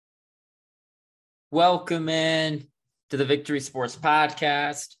Welcome in to the Victory Sports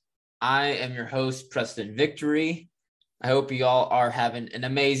Podcast. I am your host, Preston Victory. I hope you all are having an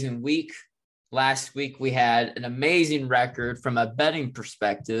amazing week. Last week, we had an amazing record from a betting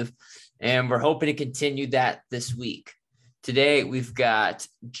perspective, and we're hoping to continue that this week. Today, we've got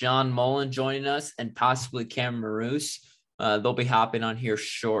John Mullen joining us and possibly Cam Maroos. They'll be hopping on here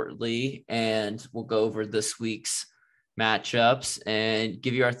shortly, and we'll go over this week's matchups and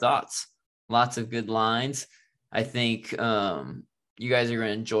give you our thoughts. Lots of good lines. I think you guys are going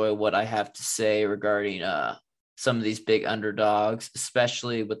to enjoy what I have to say regarding some of these big underdogs,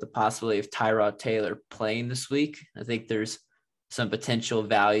 especially with the possibility of Tyrod Taylor playing this week. I think there's some potential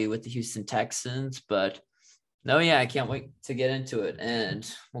value with the Houston Texans, but I can't wait to get into it, and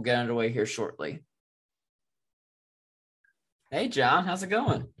we'll get underway here shortly. Hey, John, how's it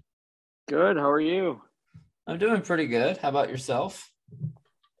going? Good. How are you? I'm doing pretty good. How about yourself?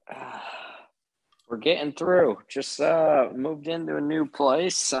 We're getting through. Just moved into a new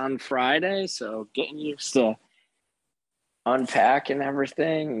place on Friday, so getting used to unpacking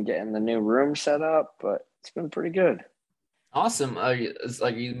everything and getting the new room set up, but it's been pretty good. Awesome. Are you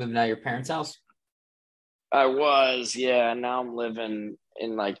moving out of your parents' house? I was, yeah. Now I'm living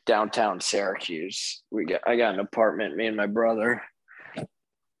in like downtown Syracuse. I got an apartment, me and my brother.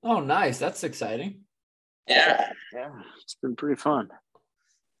 Oh, nice. That's exciting. Yeah. It's been pretty fun.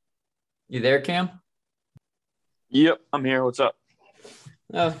 You there, Cam? Yep, I'm here. What's up?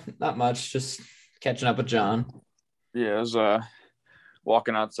 No, not much. Just catching up with John. Yeah, I was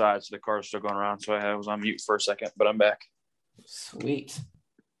walking outside, so the car's still going around. So I was on mute for a second, but I'm back. Sweet.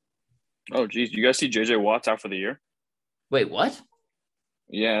 Oh, geez. You guys see J.J. Watt's out for the year? Wait, what?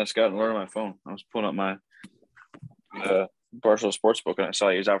 Yeah, it's got an alert on my phone. I was pulling up my Barstool Sportsbook, and I saw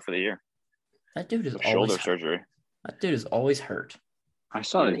he was out for the year. That dude is shoulder surgery. That dude is always hurt. I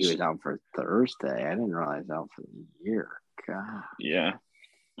saw that he was out for Thursday. I didn't realize out for the year. God. Yeah,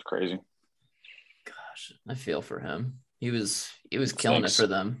 it's crazy. Gosh, I feel for him. He was killing it for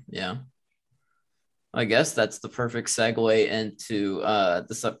them. Yeah. I guess that's the perfect segue into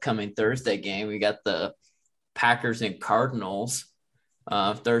this upcoming Thursday game. We got the Packers and Cardinals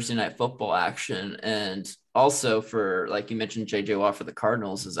Thursday night football action. And also for, like you mentioned, J.J. Watt for the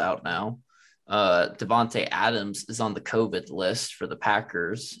Cardinals is out now. Devontae Adams is on the COVID list for the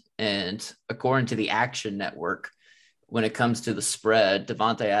Packers. And according to the Action Network, when it comes to the spread,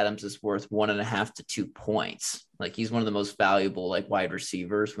 Devontae Adams is worth 1.5 to 2 points. Like, he's one of the most valuable wide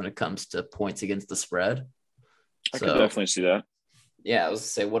receivers when it comes to points against the spread. I could definitely see that. Yeah, I was to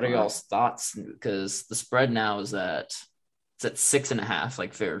say, what are y'all's thoughts? Because the spread now is at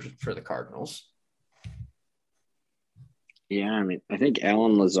 6.5, for the Cardinals. Yeah, I mean, I think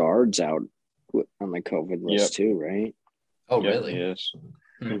Alan Lazard's out on the COVID list too, right? Oh, really? Yes.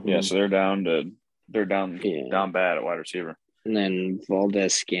 Mm-hmm. Yeah, so they're down bad at wide receiver. And then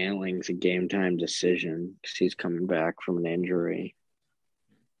Valdez-Scantling's a game time decision because he's coming back from an injury.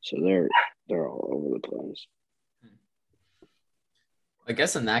 So they're all over the place. I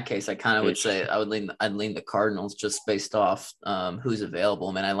guess in that case, I kind of would say I'd lean the Cardinals just based off who's available.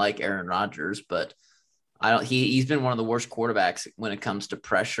 I mean, I like Aaron Rodgers, but he's been one of the worst quarterbacks when it comes to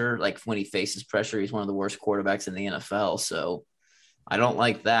pressure. Like, when he faces pressure, he's one of the worst quarterbacks in the NFL. So I don't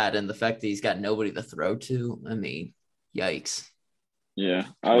like that. And the fact that he's got nobody to throw to, I mean, yikes. Yeah.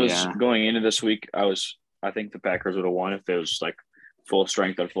 I was going into this week, I think the Packers would have won if it was like full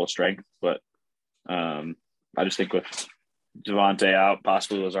strength on full strength. But I just think with Devontae out,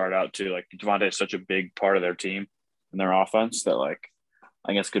 possibly Lazard out too, like Devontae is such a big part of their team and their offense that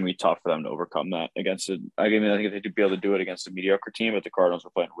I guess it's going to be tough for them to overcome that against it. I think they'd be able to do it against a mediocre team, but the Cardinals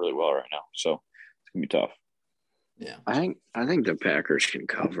are playing really well right now. So it's going to be tough. Yeah. I think the Packers can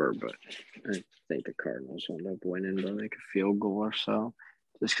cover, but I think the Cardinals will end up winning by like a field goal or so.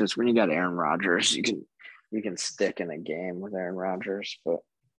 Just because when you got Aaron Rodgers, you can stick in a game with Aaron Rodgers, but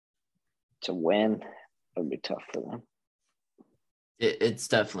to win, it'll be tough for them. It's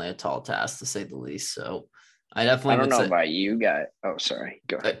definitely a tall task, to say the least. So I don't know about you guys. Oh, sorry.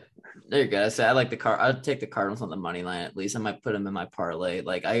 Go ahead. There you go. I like I'd take the Cardinals on the money line at least. I might put them in my parlay.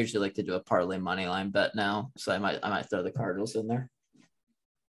 Like, I usually like to do a parlay money line bet now, so I might throw the Cardinals in there.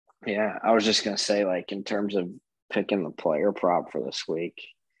 Yeah, I was just gonna say, like, in terms of picking the player prop for this week,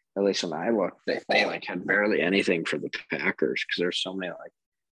 at least when I looked, they had barely anything for the Packers because there's so many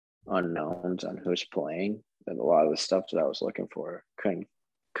unknowns on who's playing, and a lot of the stuff that I was looking for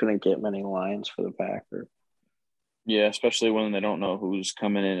couldn't get many lines for the Packers. Yeah, especially when they don't know who's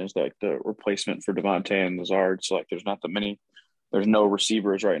coming in as like the replacement for Devontae and Lazard. So there's not that many. There's no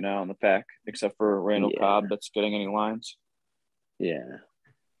receivers right now in the pack except for Randall Cobb that's getting any lines. Yeah.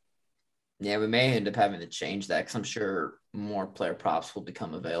 Yeah, we may end up having to change that because I'm sure more player props will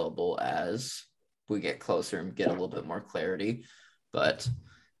become available as we get closer and get a little bit more clarity. But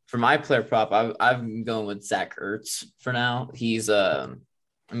for my player prop, I'm going with Zach Ertz for now. I'm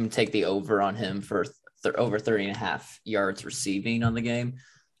going to take the over on him for over 30.5 yards receiving on the game.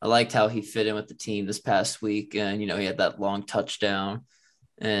 I liked how he fit in with the team this past week, and he had that long touchdown.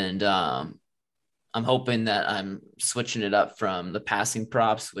 And I'm hoping that I'm switching it up from the passing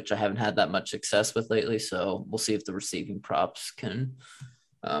props, which I haven't had that much success with lately. So we'll see if the receiving props can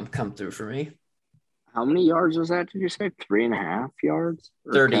come through for me. How many yards was that? Did you say 3.5 yards?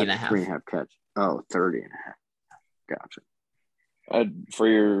 30.5. 3.5 catch. Oh, 30.5. Gotcha.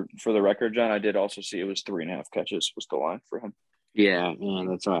 For the record, John, I did also see it was 3.5 catches was the line for him. Yeah,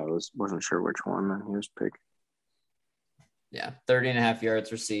 that's why I wasn't sure which one he was picking. Yeah, 30.5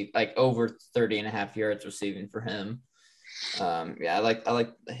 yards received, like over 30.5 yards receiving for him. I like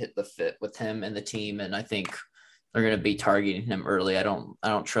to hit the fit with him and the team, and I think they're going to be targeting him early. I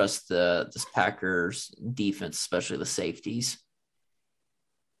don't trust this Packers defense, especially the safeties.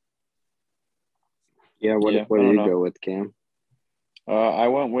 Yeah, what did you go with, Cam? I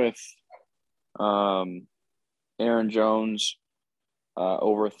went with Aaron Jones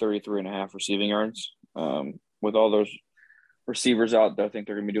over 33.5 receiving yards. With all those receivers out there, I think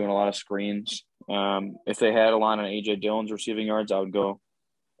they're going to be doing a lot of screens. If they had a line on A.J. Dillon's receiving yards, I would go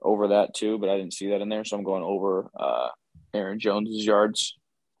over that too, but I didn't see that in there, so I'm going over Aaron Jones's yards.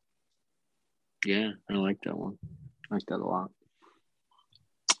 Yeah, I like that one. I like that a lot.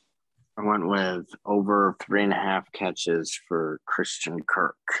 I went with over 3.5 catches for Christian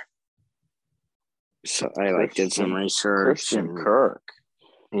Kirk. So I did some research. Christian Kirk.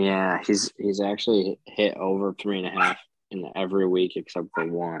 Yeah, he's actually hit over 3.5 in every week except for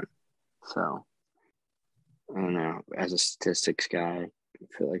one. So I don't know. As a statistics guy, I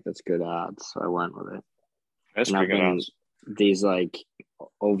feel like that's good odds. So I went with it. That's pretty good odds. These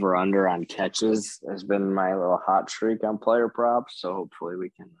over under on catches has been my little hot streak on player props. So hopefully we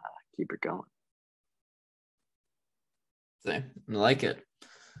can keep it going. I like it.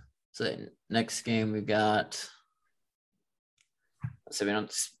 So next game we got. So we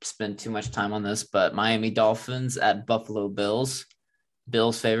don't spend too much time on this, but Miami Dolphins at Buffalo Bills.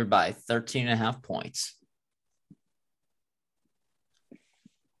 Bills favored by 13.5 points.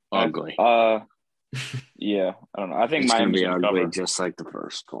 Ugly. Yeah, I don't know. I think it's Miami's going to be ugly, cover. just like the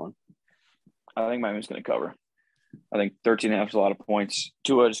first one. I think Miami's going to cover. I think 13.5 is a lot of points.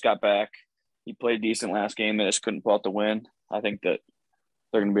 Tua just got back. He played decent last game. They just couldn't pull out the win. I think that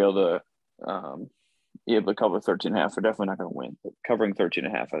they're going to be able to cover 13.5. They're definitely not going to win, but covering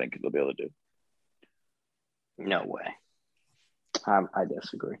 13.5, I think they'll be able to do. No way. I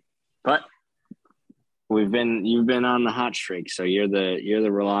disagree. But you've been on the hot streak, so you're the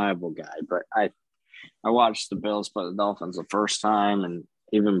reliable guy. But I watched the Bills play the Dolphins the first time, and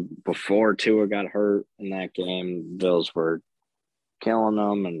even before Tua got hurt in that game, the Bills were killing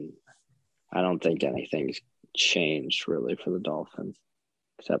them, and I don't think anything's changed really for the Dolphins,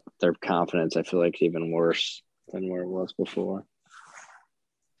 except their confidence. I feel like is even worse than where it was before.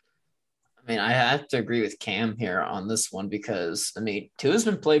 I mean, I have to agree with Cam here on this one because, Tua's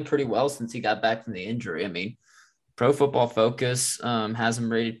been played pretty well since he got back from the injury. Pro Football Focus has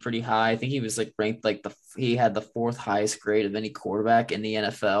him rated pretty high. I think he was ranked he had the 4th highest grade of any quarterback in the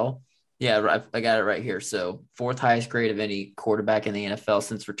NFL. Yeah, I got it right here. So 4th highest grade of any quarterback in the NFL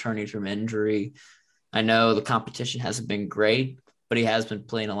since returning from injury. I know the competition hasn't been great, but he has been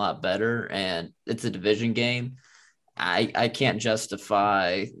playing a lot better, and it's a division game. I can't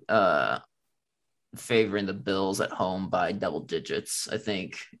justify favoring the Bills at home by double digits. I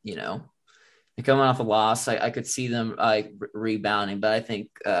think, they're coming off a loss. I could see them rebounding, but I think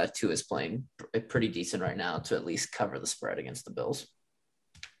Tua is playing pretty decent right now to at least cover the spread against the Bills.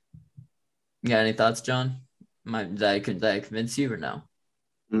 You got any thoughts, John? Did I convince you or no?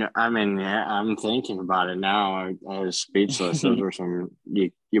 No, I'm thinking about it now. I was speechless. Those were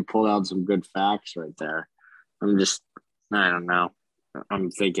you pulled out some good facts right there. I don't know.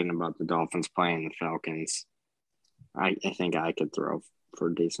 I'm thinking about the Dolphins playing the Falcons. I think I could throw for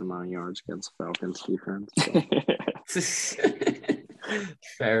a decent amount of yards against the Falcons defense. So.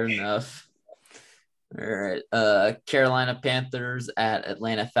 Fair enough. All right. Carolina Panthers at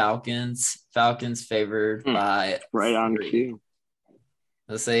Atlanta Falcons. Falcons favored by right 3. on cue.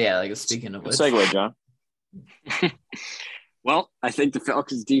 Let's say, speaking of which. Segue, John. Well, I think the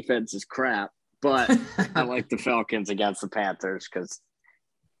Falcons defense is crap, but I like the Falcons against the Panthers because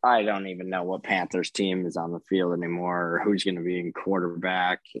I don't even know what Panthers team is on the field anymore or who's going to be in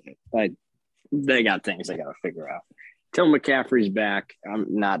quarterback. They got things they got to figure out. Till McCaffrey's back, I'm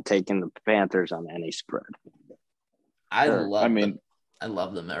not taking the Panthers on any spread. I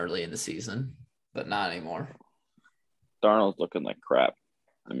love them early in the season, but not anymore. Darnold's looking like crap.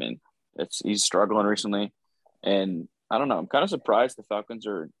 I mean, he's struggling recently, and I don't know. I'm kind of surprised the Falcons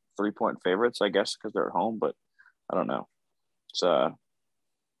are 3-point favorites. I guess because they're at home, but I don't know. I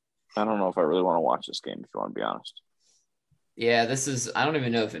don't know if I really want to watch this game. If you want to be honest. Yeah, I don't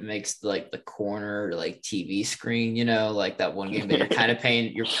even know if it makes like the corner like TV screen, like that one game that you're kind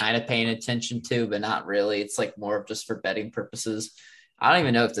of paying attention to, but not really. It's like more of just for betting purposes. I don't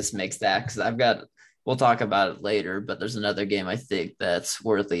even know if this makes that because we'll talk about it later, but there's another game I think that's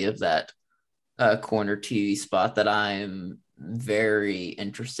worthy of that corner TV spot that I'm very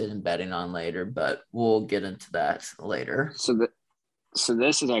interested in betting on later, but we'll get into that later. So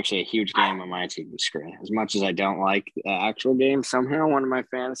this is actually a huge game on my TV screen. As much as I don't like the actual game, somehow one of my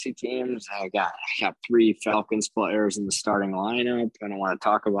fantasy teams, I got 3 Falcons players in the starting lineup. I don't want to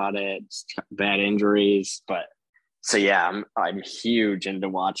talk about it. It's bad injuries, but so yeah, I'm huge into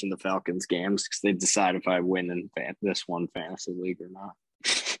watching the Falcons games because they decide if I win in this one fantasy league or not.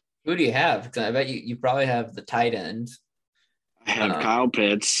 Who do you have? Because I bet you probably have the tight end. I have Kyle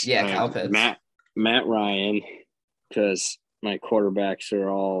Pitts. Yeah, Kyle Pitts. Matt Ryan, because my quarterbacks are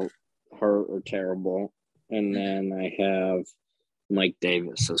all hurt or terrible. And then I have Mike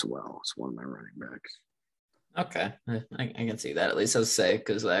Davis as well. It's one of my running backs. Okay. I can see that. At least I'll say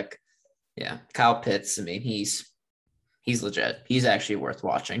because Kyle Pitts, I mean, he's legit. He's actually worth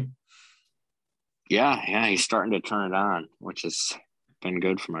watching. Yeah, he's starting to turn it on, which has been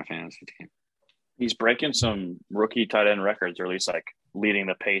good for my fantasy team. He's breaking some rookie tight end records, or at least like leading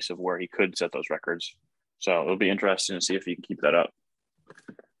the pace of where he could set those records. So it'll be interesting to see if he can keep that up.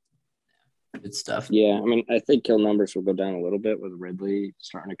 Good stuff. Yeah, I mean, I think kill numbers will go down a little bit with Ridley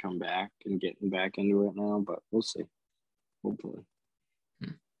starting to come back and getting back into it now, but we'll see. Hopefully.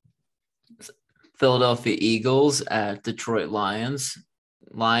 Philadelphia Eagles at Detroit Lions.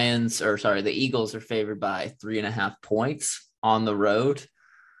 The Eagles are favored by 3.5 points on the road.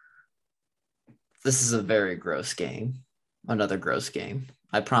 This is a very gross game. Another gross game.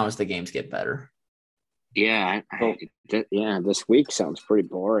 I promise the games get better. Yeah, this week sounds pretty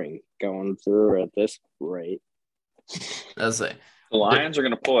boring going through at this rate. That's it. The Lions are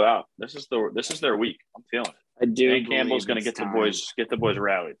going to pull it out. This is their week. I'm feeling it. I do. Dan Campbell's going to get the boys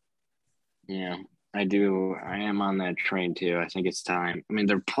rallied. Yeah, I do. I am on that train too. I think it's time. I mean,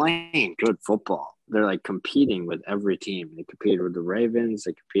 they're playing good football. They're like competing with every team. They competed with the Ravens.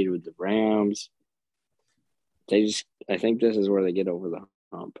 They competed with the Rams. I think this is where they get over the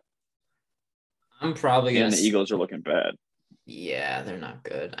hump. I'm probably going to. And the Eagles are looking bad. Yeah, they're not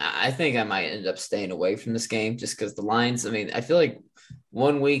good. I think I might end up staying away from this game just because the Lions, I mean, I feel like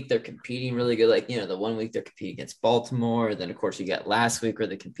 1 week they're competing really good. Like, the 1 week they're competing against Baltimore. Then, of course, you got last week where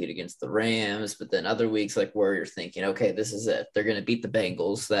they compete against the Rams. But then other weeks, like, where you're thinking, okay, this is it. They're going to beat the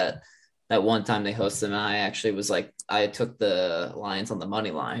Bengals. That one time they hosted them, I actually was like, I took the Lions on the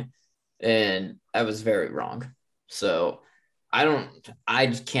money line. And I was very wrong. So I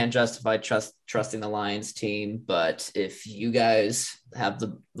just can't justify trusting the Lions team, but if you guys have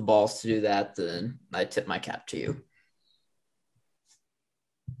the balls to do that, then I tip my cap to you.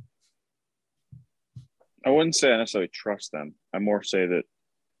 I wouldn't say I necessarily trust them. I more say that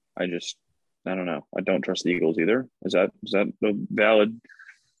I don't know. I don't trust the Eagles either. Is that a valid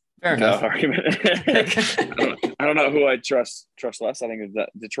argument? I don't know who I trust less. I think that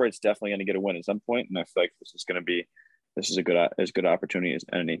Detroit's definitely going to get a win at some point, and I feel like this is a good opportunity as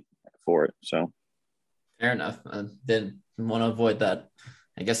any for it. So fair enough. Then want to avoid that,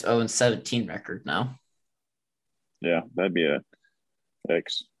 I guess, 0-17 record now. Yeah, that'd be a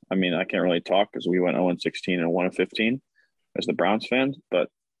fix. I mean, I can't really talk because we went 0-16 and 1-15 as the Browns fans, but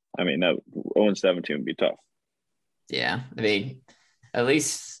I mean, that 0-17 would be tough. Yeah, I mean, at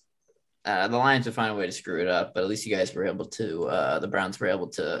least the Lions would find a way to screw it up, but at least you guys were able to, the Browns were able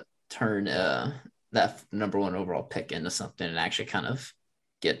to turn that number 1 overall pick into something and actually kind of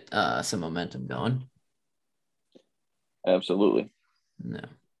get some momentum going. Absolutely. No.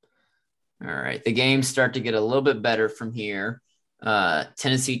 All right. The games start to get a little bit better from here.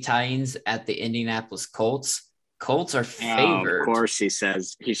 Tennessee Titans at the Indianapolis Colts. Colts are favored. Of course, he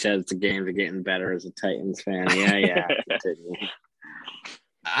says the games are getting better as a Titans fan. Yeah.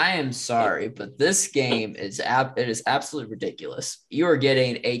 I am sorry, but this game is absolutely ridiculous. You are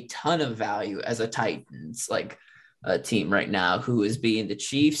getting a ton of value as a Titans team right now who is beating the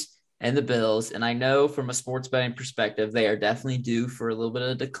Chiefs and the Bills. And I know from a sports betting perspective, they are definitely due for a little bit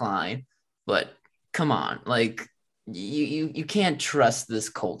of decline. But come on, you can't trust this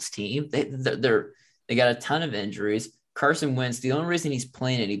Colts team. They got a ton of injuries. Carson Wentz, the only reason he's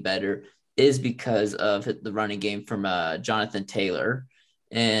playing any better is because of the running game from Jonathan Taylor.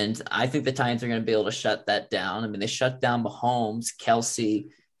 And I think the Titans are going to be able to shut that down. I mean, they shut down Mahomes,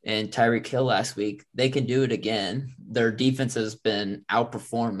 Kelsey, and Tyreek Hill last week. They can do it again. Their defense has been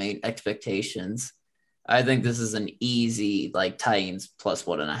outperforming expectations. I think this is an easy, like, Titans plus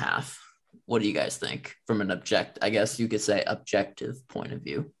 1.5. What do you guys think from an objective point of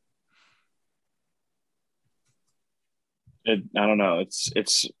view? I don't know.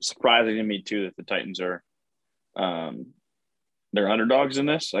 It's surprising to me too that the Titans are they're underdogs in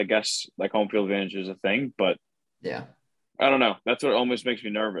this. I guess like home field advantage is a thing, but yeah, I don't know. That's what almost makes me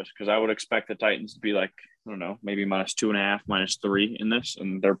nervous because I would expect the Titans to be like, I don't know, maybe -2.5, -3 in this,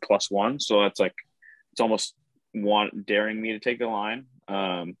 and they're +1. So that's like it's almost daring me to take the line.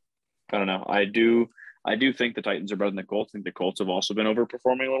 I don't know. I do think the Titans are better than the Colts. I think the Colts have also been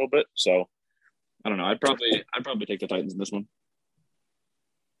overperforming a little bit. So I don't know. I'd probably take the Titans in this one.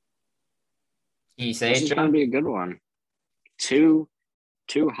 Can you say this is going to be a good one? Two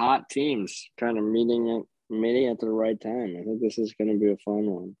hot teams kind of meeting at the right time. I think this is going to be a fun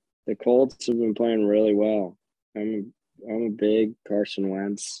one. The Colts have been playing really well. I'm a big Carson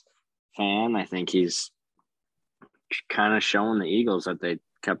Wentz fan. I think he's kind of showing the Eagles that they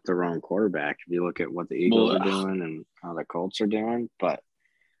kept the wrong quarterback. If you look at what the Eagles are doing and how the Colts are doing, but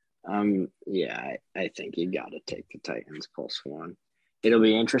yeah, I think you got to take the Titans +1. It'll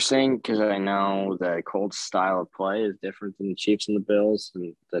be interesting because I know the Colts style of play is different than the Chiefs and the Bills,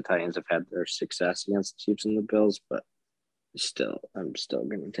 and the Titans have had their success against the Chiefs and the Bills, but I'm still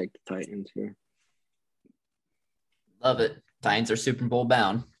going to take the Titans here. Love it. Titans are Super Bowl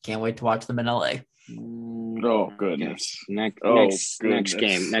bound. Can't wait to watch them in LA. Oh goodness! Next game, host. Next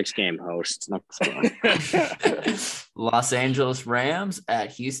game. Los Angeles Rams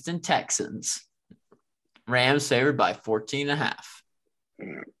at Houston Texans. Rams favored by 14.5.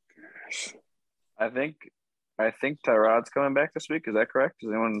 I think Tyrod's coming back this week. Is that correct?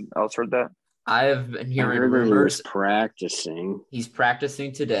 Has anyone else heard that? I've been hearing rumors. He's practicing. He's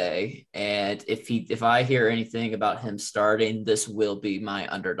practicing today, and if I hear anything about him starting, this will be my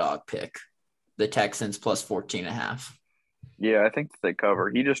underdog pick. The Texans plus 14.5. Yeah, I think they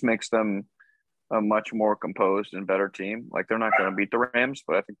cover. He just makes them a much more composed and better team. Like they're not going to beat the Rams,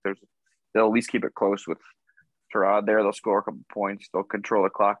 but I think they'll at least keep it close with Tyrod there. They'll score a couple points. They'll control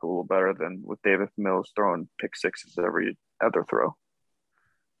the clock a little better than with Davis Mills throwing pick sixes every other throw.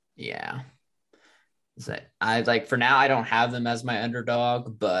 Yeah. For now, I don't have them as my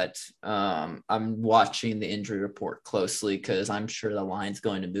underdog, but I'm watching the injury report closely because I'm sure the line's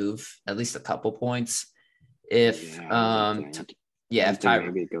going to move at least a couple points. If maybe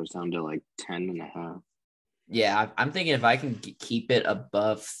it goes down to like 10.5. Yeah, I'm thinking if I can keep it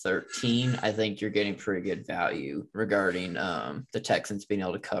above 13, I think you're getting pretty good value regarding the Texans being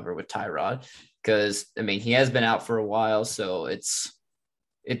able to cover with Tyrod because I mean he has been out for a while, so it's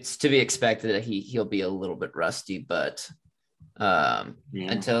to be expected that he'll be a little bit rusty, but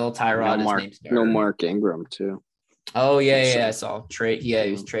until Tyrod is named starter. No Mark Ingram too. Oh yeah, I saw trade. Yeah,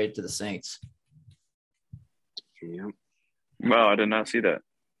 he was traded to the Saints. Yeah. Well, I did not see that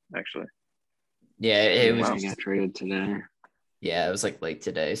actually. Yeah, it was. He got traded today. Yeah, it was like late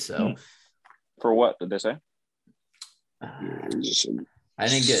today. So for what did they say? I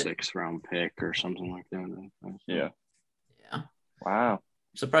didn't get 6th round pick or something like that. Yeah. Wow. I'm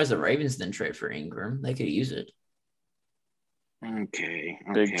surprised the Ravens didn't trade for Ingram. They could use it. Okay.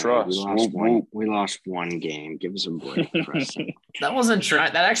 Big trust. We lost one game. Give us a break, Preston.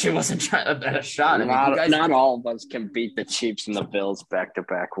 That actually wasn't a better shot. I mean, not all of us can beat the Chiefs and the Bills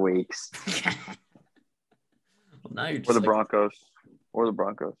back-to-back weeks. Well, now you're just or the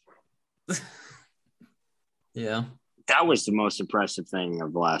Broncos. Yeah. That was the most impressive thing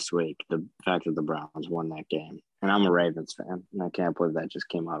of last week, the fact that the Browns won that game. And I'm a Ravens fan, and I can't believe that just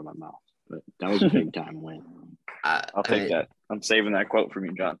came out of my mouth. But that was a big-time win. I'll take that. I'm saving that quote from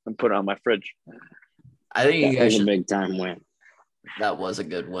you, John. I'm putting it on my fridge. I think you guys a big-time win. That was a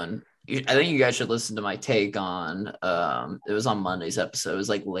good one. I think you guys should listen to my take on it was on Monday's episode. It was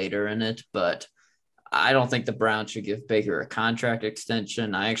like later in it, but I don't think the Browns should give Baker a contract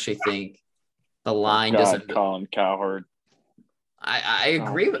extension. I actually think the line doesn't. Colin Cowherd. I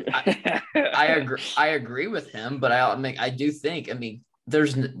agree with I agree with him, but I do think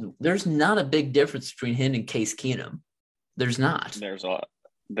there's not a big difference between him and Case Keenum. There's not.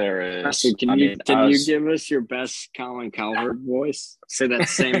 There is. Can you give us your best Colin Cowherd voice? Say that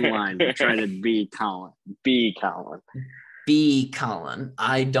same line, but try to be Colin. Be Colin. be Colin.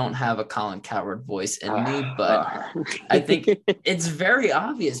 I don't have a Colin Cowherd voice in me, but I think it's very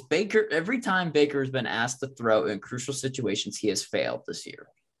obvious. Baker, every time Baker has been asked to throw in crucial situations, he has failed this year.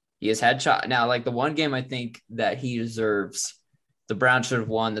 He has had shot. Now, like the one game I think that he deserves, the Browns should have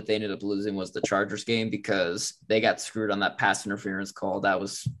won that they ended up losing was the Chargers game because they got screwed on that pass interference call. That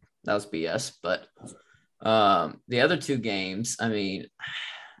was BS. But the other two games, I mean,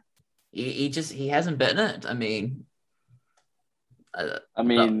 he hasn't been it. I mean,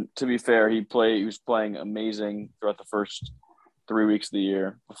 to be fair, he was playing amazing throughout the first 3 weeks of the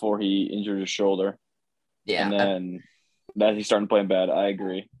year before he injured his shoulder. Yeah. And then that he started playing bad. I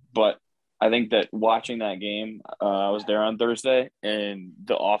agree. But I think that watching that game, I was there on Thursday, and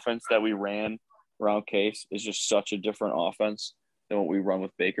the offense that we ran around Case is just such a different offense than what we run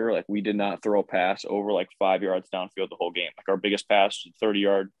with Baker. Like, we did not throw a pass over like 5 yards downfield the whole game. Like, our biggest pass was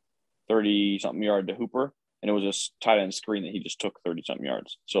 30-something yard to Hooper, and it was a tight end screen that he just took 30-something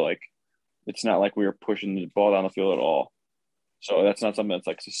yards. So, like, it's not like we were pushing the ball down the field at all. So that's not something that's,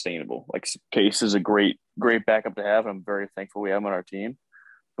 like, sustainable. Like, Case is a great backup to have. I'm very thankful we have him on our team.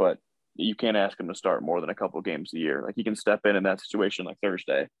 But you can't ask him to start more than a couple of games a year. Like, he can step in that situation like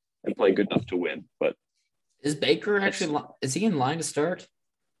Thursday and play good enough to win. But is Baker actually – is he in line to start?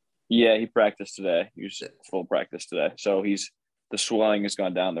 Yeah, he practiced today. He was full practice today. So the swelling has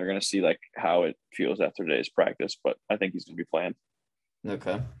gone down. They're going to see, like, how it feels after today's practice. But I think he's going to be playing.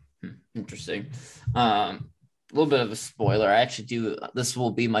 Okay. Interesting. A little bit of a spoiler. I actually do. This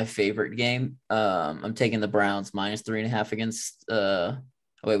will be my favorite game. I'm taking the Browns -3.5 against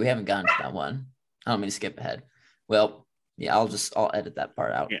wait, we haven't gotten to that one. I don't mean to skip ahead. Well, yeah, I'll edit that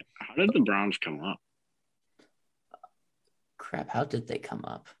part out. Yeah. How did the Browns come up? Crap, how did they come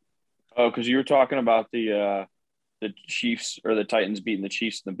up? Oh, because you were talking about the Chiefs or the Titans beating the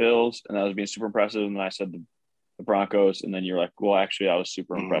Chiefs and the Bills, and that was being super impressive. And then I said the Broncos, and then you're like, well, actually, I was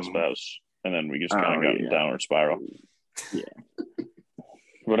super impressed by those. And then we just kind of got in a downward spiral. Yeah.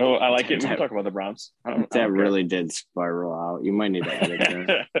 But I like it. We can talk about the Browns. That really did spiral out. You might need to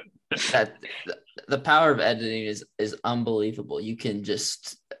edit that. The power of editing is unbelievable. You can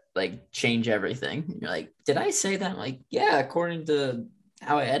just like change everything. You're like, did I say that? I'm like, yeah, according to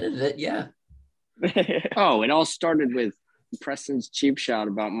how I edited it, yeah. Oh, it all started with Preston's cheap shot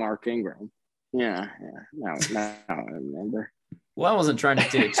about Mark Ingram. Yeah. Now I remember. Well, I wasn't trying to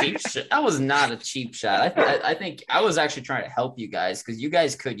do a cheap shot. That was not a cheap shot. I think I was actually trying to help you guys because you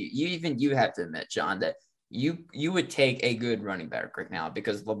guys could. You have to admit, John, that you would take a good running back right now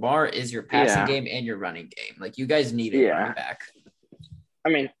because Lamar is your passing game and your running game. Like, you guys need a running back. I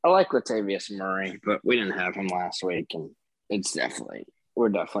mean, I like Latavius Murray, but we didn't have him last week, and we're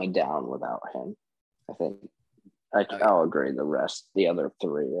definitely down without him. I think I'll agree. The other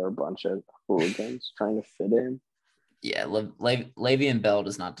three are a bunch of hooligans trying to fit in. Yeah, Le'Veon Bell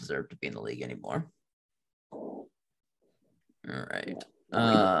does not deserve to be in the league anymore. All right.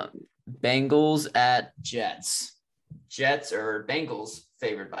 Bengals at Jets. Jets or Bengals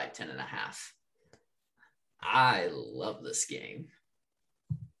favored by 10.5. I love this game.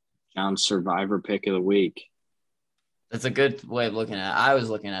 John's survivor pick of the week. That's a good way of looking at it. I was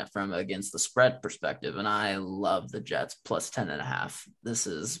looking at it from against the spread perspective, and I love the Jets plus 10.5. This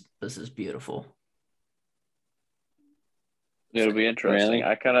is beautiful. It'll be interesting. Really?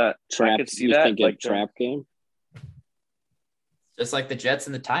 I could see you that. Think like trap game. Just like the Jets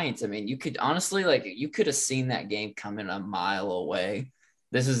and the Titans. I mean, you could honestly, you could have seen that game coming a mile away.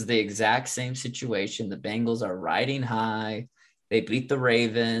 This is the exact same situation. The Bengals are riding high. They beat the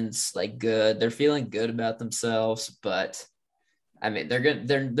Ravens, good. They're feeling good about themselves, but I mean,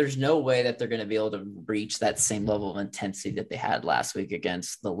 there's no way that they're going to be able to reach that same level of intensity that they had last week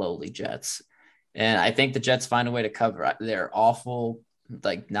against the lowly Jets. And I think the Jets find a way to cover. They're awful,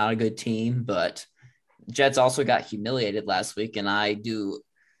 not a good team, but Jets also got humiliated last week. And I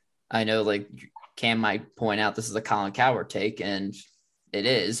know Cam might point out this is a Colin Cowherd take, and it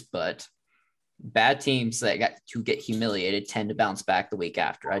is, but bad teams that got to get humiliated tend to bounce back the week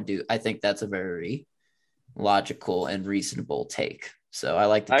after. I think that's a very logical and reasonable take. So I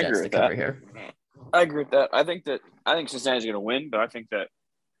like the Jets to cover here. I agree with that. I think Cincinnati's going to win, but I think that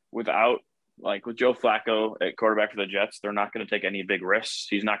with Joe Flacco at quarterback for the Jets, they're not going to take any big risks.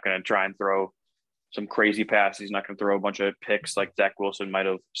 He's not going to try and throw some crazy pass. He's not going to throw a bunch of picks like Zach Wilson might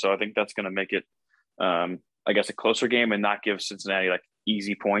have. So I think that's going to make it, a closer game and not give Cincinnati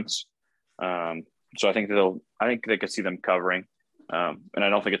easy points. So I think they could see them covering. And I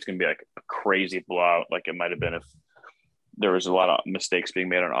don't think it's going to be a crazy blowout like it might have been if there was a lot of mistakes being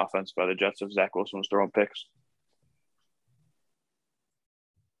made on offense by the Jets if Zach Wilson was throwing picks.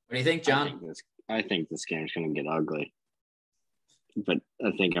 What do you think, John? I think this game's going to get ugly. but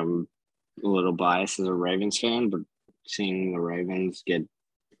I think I'm a little biased as a Ravens fan, but seeing the Ravens get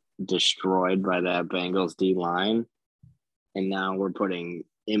destroyed by that Bengals D line, and now we're putting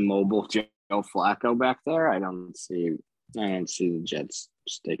immobile Joe Flacco back there. I don't see the Jets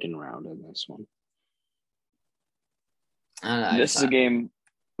sticking around in this one. This is a game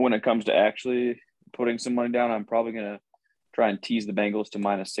when it comes to actually putting some money down. I'm probably gonna try and tease the Bengals to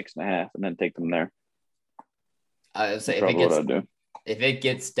 -6.5 and then take them there. I would say if it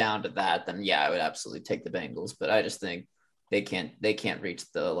gets down to that, then yeah, I would absolutely take the Bengals. But I just think they can't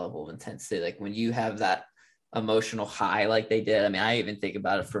reach the level of intensity. Like when you have that emotional high like they did. I mean, I even think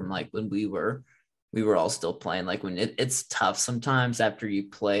about it from like when we were all still playing. Like when it's tough sometimes after you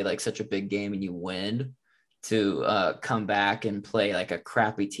play like such a big game and you win to come back and play like a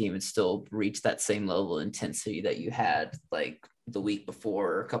crappy team and still reach that same level of intensity that you had like the week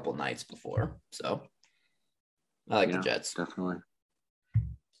before or a couple nights before. So I like the Jets. Definitely.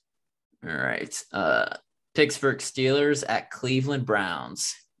 All right. Pittsburgh Steelers at Cleveland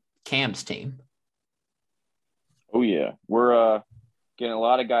Browns. Cam's team. Oh, yeah. We're getting a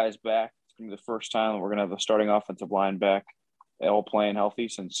lot of guys back. It's going to be the first time we're going to have the starting offensive line back, all playing healthy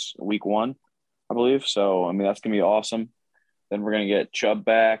since week 1, I believe. So, I mean, that's going to be awesome. Then we're going to get Chubb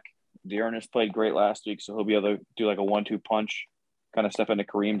back. Dearness played great last week, so he'll be able to do like a 1-2 punch, kind of step into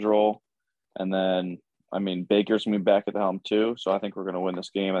Kareem's role. And then, I mean, Baker's going to be back at the helm too. So I think we're going to win this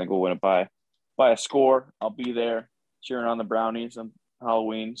game. I think we'll win it by a score. I'll be there cheering on the Brownies on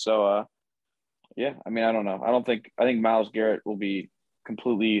Halloween. So, yeah, I mean, I don't know. I think Myles Garrett will be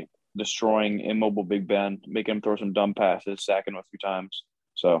completely destroying immobile Big Ben, making him throw some dumb passes, sacking him a few times.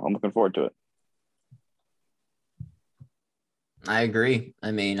 So I'm looking forward to it. I agree.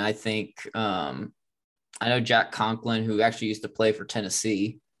 I mean, I think I know Jack Conklin, who actually used to play for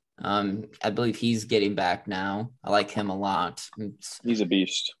Tennessee. I believe he's getting back now. I like him a lot. He's a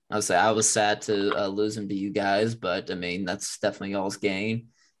beast. I was sad to lose him to you guys, but I mean, that's definitely y'all's gain.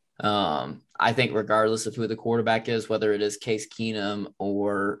 I think regardless of who the quarterback is, whether it is Case Keenum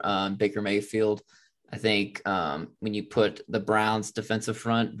or Baker Mayfield, I think when you put the Browns defensive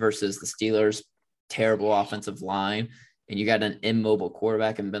front versus the Steelers terrible offensive line, and you got an immobile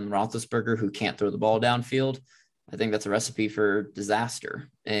quarterback in Ben Roethlisberger who can't throw the ball downfield, I think that's a recipe for disaster.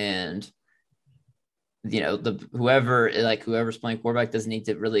 And you know, whoever's playing quarterback doesn't need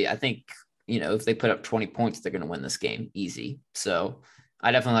to really. I think if they put up 20 points, they're going to win this game easy. So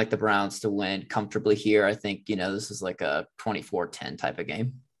I definitely like the Browns to win comfortably here. I think, this is like a 24-10 type of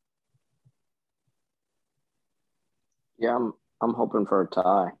game. Yeah, I'm hoping for a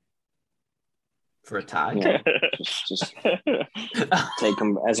tie. For a tie? Yeah, just take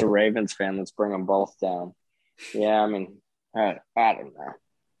them as a Ravens fan. Let's bring them both down. Yeah, I mean, I don't know.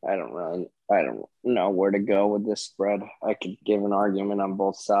 I don't know where to go with this spread. I could give an argument on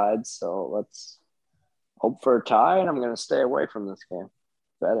both sides. So let's hope for a tie, and I'm going to stay away from this game.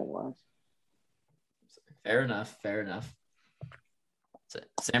 Betting wise. Fair enough.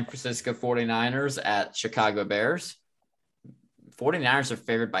 San Francisco 49ers at Chicago Bears. 49ers are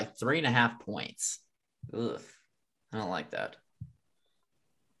favored by 3.5 points. Ugh. I don't like that.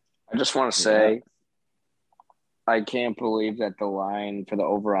 I just want to say I can't believe that the line for the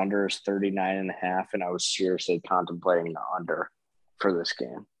over-under is 39.5, and I was seriously contemplating the under for this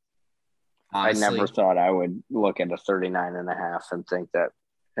game. Honestly, I never thought I would look at a 39.5 and think that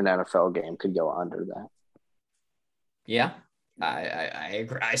an NFL game could go under that. Yeah, I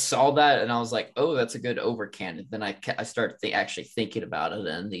agree. I saw that and I was like, oh, that's a good over candidate. Then I started actually thinking about it,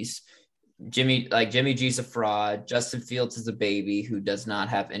 and these Jimmy G's a fraud. Justin Fields is a baby who does not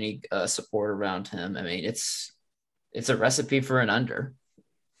have any support around him. I mean, it's a recipe for an under.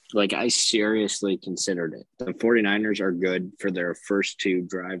 Like, I seriously considered it. The 49ers are good for their first 2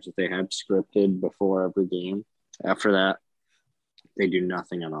 drives that they have scripted before every game. After that, they do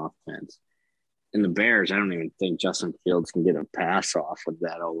nothing on offense. And the Bears, I don't even think Justin Fields can get a pass off with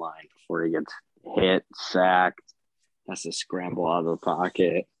that O-line before he gets hit, sacked, has to scramble out of the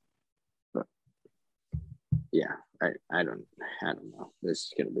pocket. But yeah, I don't know. This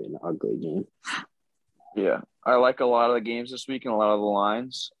is going to be an ugly game. Yeah, I like a lot of the games this week and a lot of the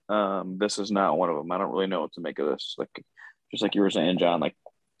lines. This is not one of them. I don't really know what to make of this. Like, just like you were saying, John, like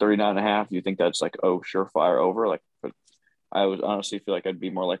 39.5. Do you think that's like, surefire over? Like, but I would honestly feel like I'd be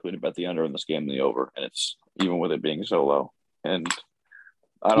more likely to bet the under in this game than the over, and it's even with it being so low. And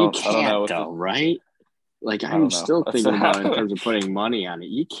I don't know, though, right? Like, I'm still thinking about it in terms of putting money on it.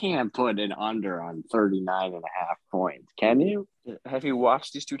 You can't put an under on 39.5 points, can you? Have you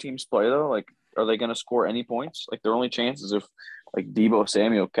watched these two teams play though? Like, are they going to score any points? Like, their only chances if like Deebo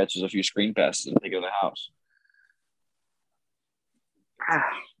Samuel catches a few screen passes and they go to the house.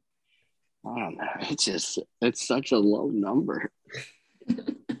 I don't know. It's such a low number.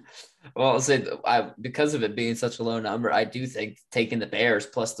 Well, I'll say because of it being such a low number, I do think taking the Bears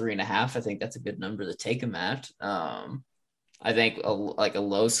plus 3.5, I think that's a good number to take them at. I think a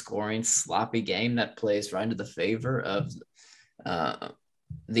low scoring, sloppy game that plays right into the favor of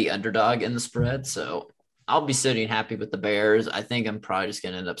the underdog in the spread. So I'll be sitting happy with the Bears. I think I'm probably just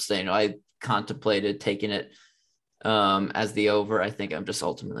going to end up staying. I contemplated taking it as the over. I think I'm just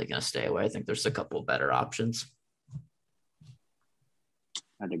ultimately going to stay away. I think there's a couple better options.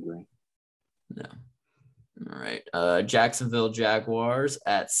 I'd agree. No. All right. Jacksonville Jaguars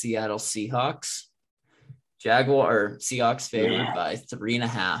at Seattle Seahawks. Seahawks favored by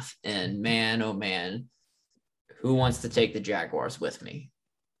 3.5. And man, oh man, who wants to take the Jaguars with me?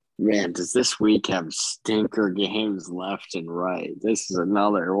 Man, does this week have stinker games left and right? This is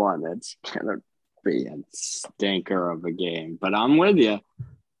another one that's gonna be a stinker of a game. But I'm with you.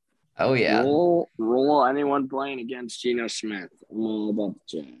 Oh yeah. Roll anyone playing against Geno Smith. I'm all about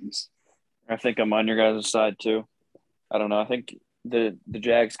the Jags. I think I'm on your guys' side too. I don't know. I think the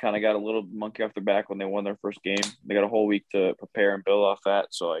Jags kind of got a little monkey off their back when they won their first game. They got a whole week to prepare and build off that.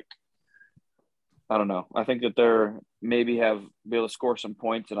 So I don't know. I think that they're maybe be able to score some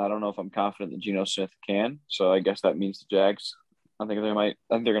points, and I don't know if I'm confident that Geno Smith can. So I guess that means the Jags. I think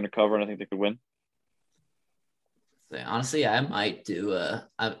they're going to cover, and I think they could win. Honestly, I might do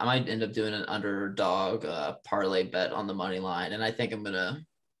I might end up doing an underdog parlay bet on the money line, and I think I'm gonna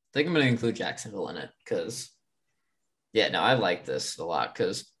include Jacksonville in it because, I like this a lot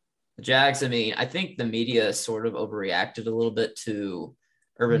because the Jags. I mean, I think the media sort of overreacted a little bit to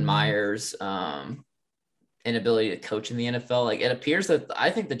Urban Meyer's inability to coach in the NFL. Like it appears that I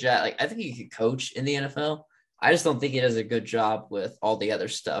think I think he could coach in the NFL. I just don't think he does a good job with all the other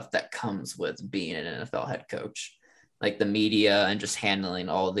stuff that comes with being an NFL head coach, like the media and just handling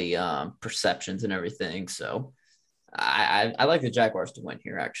all the perceptions and everything. So I like the Jaguars to win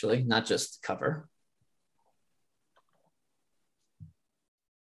here, actually, not just cover.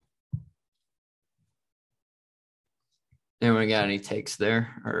 Anyone got any takes there,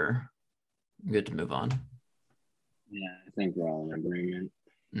 or good to move on? Yeah, I think we're all in agreement.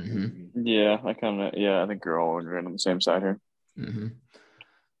 Mm-hmm. Yeah, I think we're all agreeing on the same side here. Mm-hmm.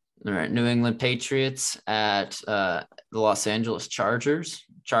 All right, New England Patriots at the Los Angeles Chargers.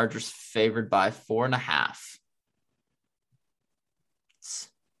 Chargers favored by 4.5.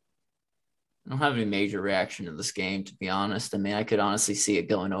 I don't have any major reaction to this game, to be honest. I mean, I could honestly see it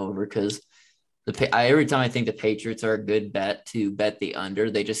going over because every time I think the Patriots are a good bet to bet the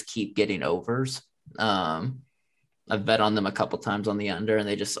under, they just keep getting overs. I've bet on them a couple times on the under, and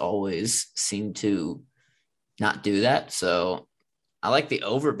they just always seem to not do that. So I like the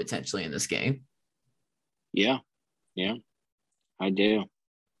over potentially in this game. Yeah, I do.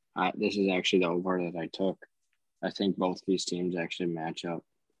 This is actually the over that I took. I think both these teams actually match up.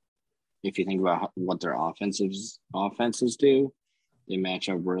 If you think about what their offenses do, they match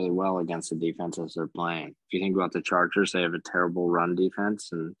up really well against the defenses they're playing. If you think about the Chargers, they have a terrible run defense,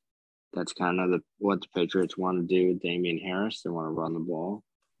 and that's kind of what the Patriots want to do with Damian Harris. They want to run the ball.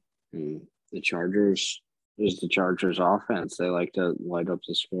 And the Chargers is the Chargers offense. They like to light up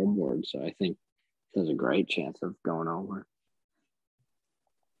the scoreboard. So I think there's a great chance of going over.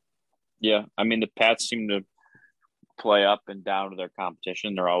 Yeah. I mean, the Pats seem to play up and down to their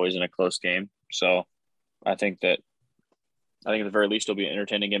competition. They're always in a close game. So I think at the very least it'll be an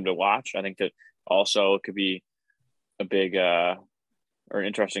entertaining game to watch. I think that also it could be a big or an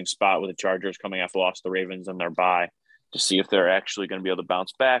interesting spot with the Chargers coming off the loss to the Ravens and their bye to see if they're actually going to be able to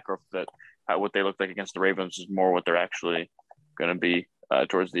bounce back, or if what they look like against the Ravens is more what they're actually going to be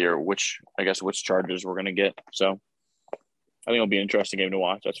towards the year, which Chargers we're going to get. So I think it'll be an interesting game to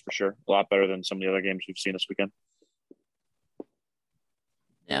watch. That's for sure. A lot better than some of the other games we've seen this weekend.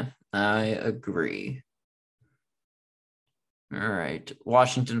 Yeah, I agree. All right.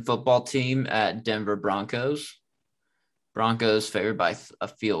 Washington football team at Denver Broncos. Broncos favored by a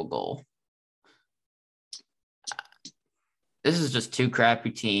field goal. This is just two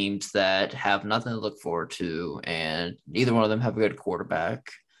crappy teams that have nothing to look forward to, and neither one of them have a good quarterback.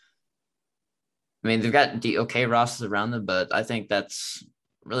 I mean, they've got okay rosters around them, but I think that's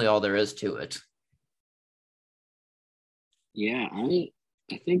really all there is to it. Yeah, I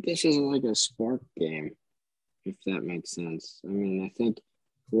think this is like a spark game, if that makes sense. I mean, I think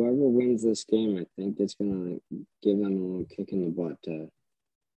whoever wins this game, I think it's going to give them a little kick in the butt to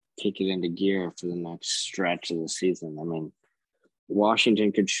kick it into gear for the next stretch of the season. I mean,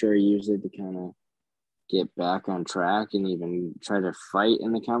 Washington could sure use it to kind of get back on track and even try to fight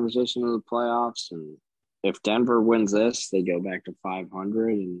in the conversation of the playoffs. And if Denver wins this, they go back to 500,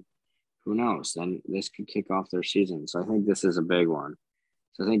 and who knows? Then this could kick off their season. So I think this is a big one.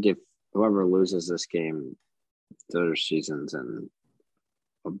 So I think if whoever loses this game, their season's in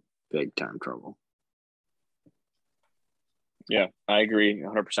a big time trouble. Yeah, I agree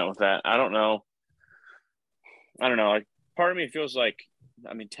 100% with that. I don't know. Like, part of me feels like,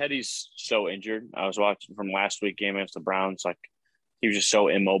 Teddy's so injured. I was watching from last week game against the Browns. Like, he was just so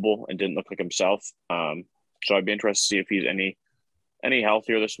immobile and didn't look like himself. So I'd be interested to see if he's any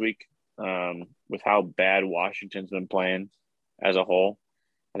healthier this week. With how bad Washington's been playing as a whole,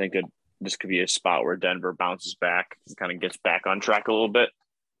 I think that this could be a spot where Denver bounces back and kind of gets back on track a little bit.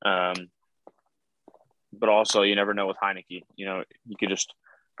 But also, you never know with Heineke. You could just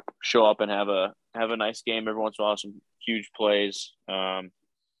show up and have a nice game every once in a while, some huge plays, and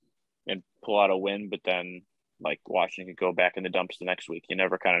pull out a win. But then, like, Washington could go back in the dumps the next week. You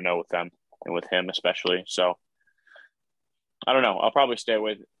never kind of know with them and with him especially. So I don't know. I'll probably stay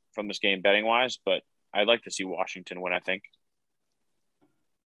away from this game betting wise, but I'd like to see Washington win, I think.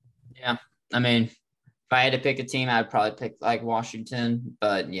 Yeah. If I had to pick a team, I'd probably pick like Washington,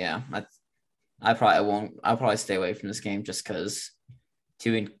 but yeah, I probably won't. I'll probably stay away from this game just because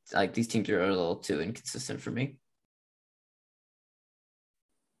these teams are a little too inconsistent for me.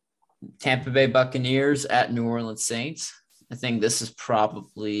 Tampa Bay Buccaneers at New Orleans Saints. I think this is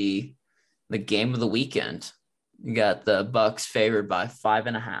probably the game of the weekend. You got the Bucs favored by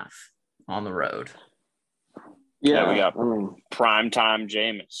 5.5 on the road. Yeah, we got primetime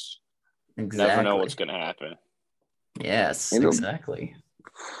Jameis. Exactly. Never know what's going to happen. Yes, exactly.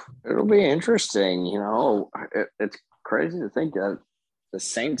 It'll be interesting. It's crazy to think that the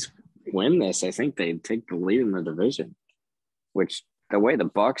Saints win this. I think they'd take the lead in the division, which the way the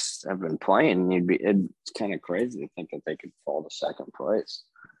Bucs have been playing, it's kind of crazy to think that they could fall to second place.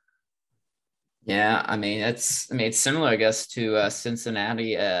 Yeah, it's similar, I guess, to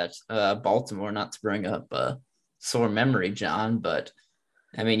Cincinnati at Baltimore. Not to bring up sore memory, John, but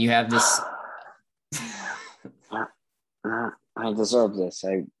you have this. I deserve this.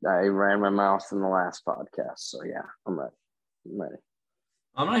 I ran my mouth in the last podcast, so yeah, I'm ready.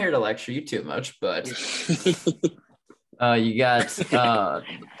 I'm not here to lecture you too much, but you got the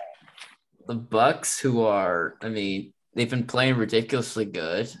Bucs, who are, they've been playing ridiculously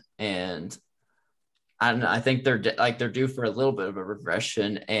good, and I don't know. I think they're due for a little bit of a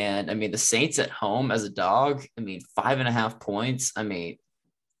regression. And the Saints at home as a dog, 5.5 points.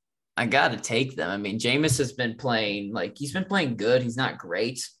 I got to take them. Jameis has been playing, he's been playing good. He's not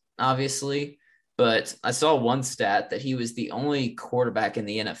great, obviously, but I saw one stat that he was the only quarterback in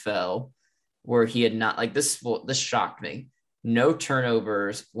the NFL where he had not, this shocked me. No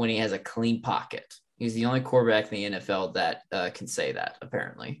turnovers when he has a clean pocket. He's the only quarterback in the NFL that can say that,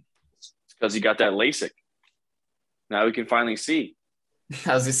 apparently. Because he got that LASIK. Now we can finally see.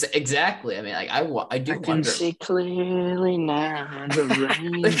 I was gonna say exactly. I do. I can see clearly now.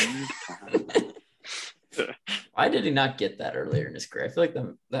 Why did he not get that earlier in his career? I feel like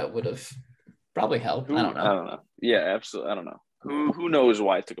that would have probably helped. I don't know. Yeah, absolutely. I don't know. Who knows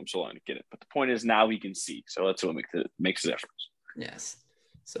why it took him so long to get it? But the point is, now he can see. So that's what makes the difference. Yes.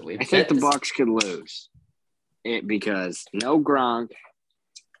 So I think the Bucs could lose it because no Gronk.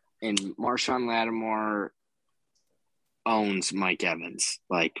 And Marshawn Lattimore owns Mike Evans,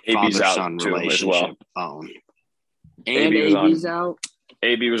 father-son relationship own. And AB's out.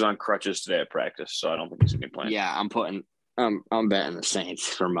 AB was on crutches today at practice, so I don't think he's gonna be playing. Yeah, I'm betting the Saints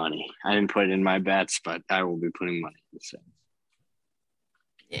for money. I didn't put it in my bets, but I will be putting money in the Saints.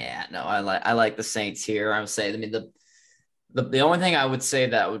 Yeah, no, I like the Saints here. I would say, the only thing I would say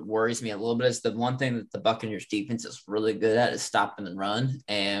that worries me a little bit is the one thing that the Buccaneers defense is really good at is stopping the run.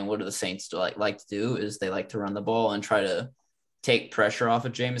 And what do the Saints like to do is they like to run the ball and try to take pressure off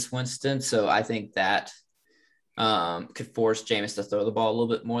of Jameis Winston. So I think that could force Jameis to throw the ball a little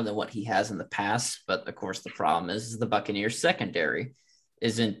bit more than what he has in the past. But of course, the problem is the Buccaneers secondary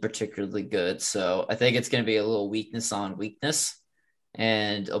isn't particularly good. So I think it's going to be a little weakness on weakness.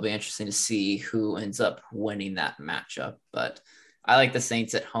 And it'll be interesting to see who ends up winning that matchup. But I like the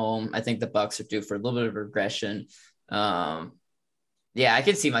Saints at home. I think the Bucs are due for a little bit of regression. I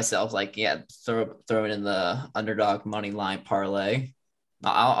can see myself throwing in the underdog money line parlay.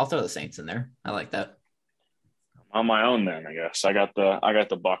 I'll throw the Saints in there. I like that. On my own, then I guess I got the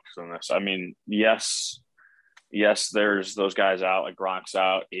Bucs on this. Yes, there's those guys out. Like Gronk's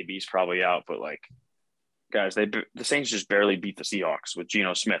out, AB's probably out, but guys, the Saints just barely beat the Seahawks with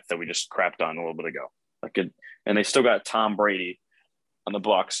Geno Smith that we just crapped on a little bit ago. And they still got Tom Brady on the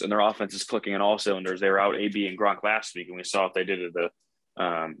Bucs, and their offense is clicking on all cylinders. They were out AB and Gronk last week, and we saw what they did to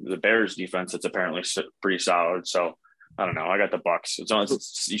The Bears defense, it's apparently pretty solid. So I don't know. I got the Bucks.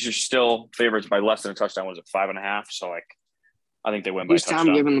 You're still favorites by less than a touchdown. Was it 5.5? So like, I think they win by a touchdown. Who's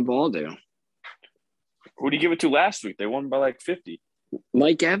Tom giving the ball to? Who did you give it to last week? They won by like 50.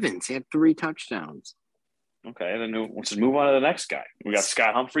 Mike Evans. He had 3 touchdowns. Okay, then let's just move on to the next guy. We got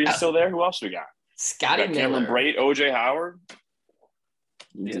Scott Humphrey still there. Who else we got? Scotty Miller. Cameron Brate, OJ Howard.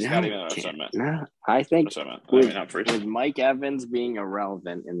 Yeah, Scotty Miller. That's what I meant. No, I think Humphrey. With Mike Evans being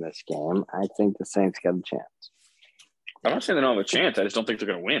irrelevant in this game, I think the Saints got a chance. I'm not saying they don't have a chance. I just don't think they're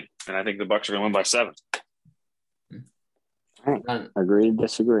going to win, and I think the Bucs are going to win by 7. Right. Agree to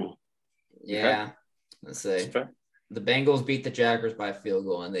disagree. Yeah, okay. Let's say the Bengals beat the Jaguars by a field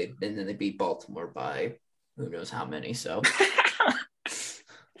goal, and then they beat Baltimore by who knows how many. So.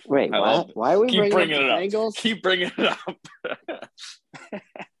 Wait, why are we bringing it up? Bengals? Keep bringing it up.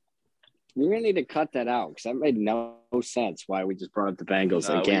 You're going to need to cut that out because that made no sense why we just brought up the Bengals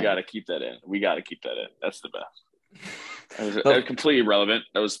again. We got to keep that in. That's the best. That was completely relevant.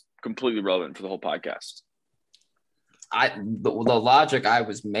 That was completely relevant for the whole podcast. The logic I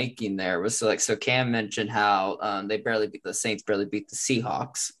was making there was so Cam mentioned how the Saints barely beat the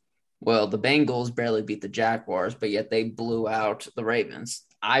Seahawks. Well, the Bengals barely beat the Jaguars, but yet they blew out the Ravens.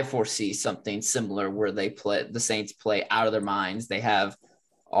 I foresee something similar where the Saints play out of their minds. They have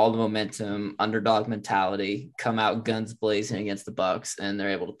all the momentum, underdog mentality, come out guns blazing against the Bucs, and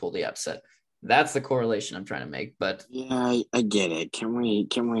they're able to pull the upset. That's the correlation I'm trying to make. But yeah, I get it. Can we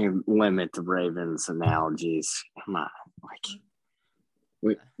limit the Ravens analogies? Come on,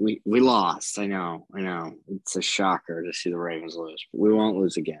 we lost. I know. It's a shocker to see the Ravens lose, but we won't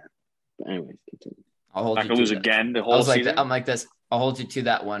lose again. But anyways, continue. I'll hold you to lose again the whole season. I'm like this. I'll hold you to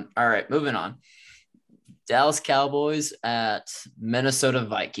that one. All right, moving on. Dallas Cowboys at Minnesota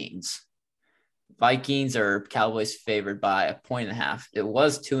Vikings. Vikings are Cowboys favored by 1.5. It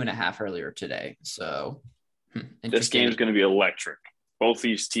was 2.5 earlier today. So this game is going to be electric. Both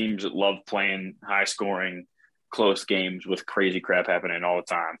these teams love playing high scoring, close games with crazy crap happening all the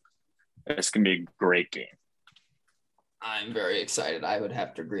time. It's going to be a great game. I'm very excited. I would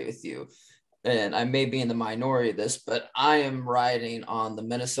have to agree with you. And I may be in the minority of this, but I am riding on the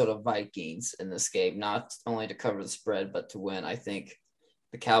Minnesota Vikings in this game, not only to cover the spread, but to win. I think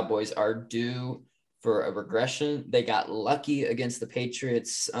the Cowboys are due for a regression. They got lucky against the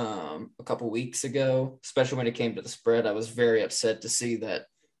Patriots a couple weeks ago, especially when it came to the spread. I was very upset to see that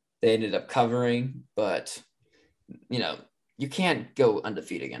they ended up covering, but, you can't go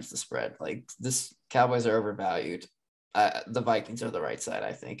undefeated against the spread. Like, this Cowboys are overvalued. The Vikings are the right side,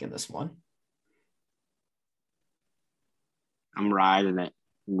 I think, in this one. I'm riding it.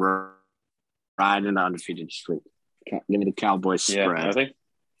 Riding the undefeated streak. Give me the Cowboys spread.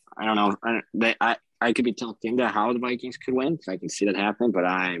 I don't know. I could be talked into how the Vikings could win. I can see that happen, but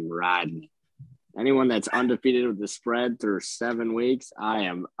I'm riding it. Anyone that's undefeated with the spread through 7 weeks, I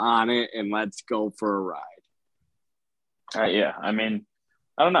am on it, and let's go for a ride. Yeah. I mean,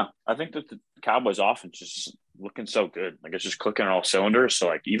 I don't know. I think that the Cowboys offense is just looking so good. Like, it's just clicking on all cylinders. So,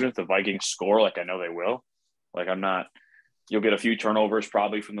 like, even if the Vikings score, like I know they will, like you'll get a few turnovers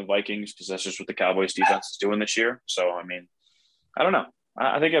probably from the Vikings because that's just what the Cowboys defense is doing this year. So, I mean, I don't know.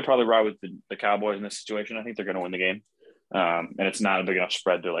 I think I'd probably ride with the Cowboys in this situation. I think they're going to win the game. And it's not a big enough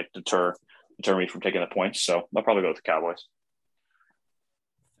spread to, like, deter me from taking the points. So I'll probably go with the Cowboys.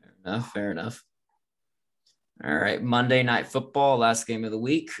 Fair enough. All right. Monday Night Football, last game of the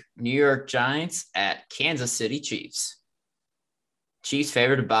week. New York Giants at Kansas City Chiefs. Chiefs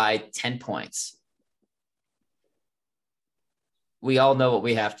favored by 10 points. We all know what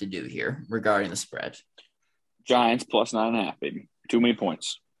we have to do here regarding the spread. Giants plus 9.5, baby. Too many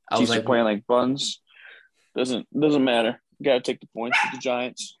points. Chiefs are playing like buns. Doesn't matter. You got to take the points with the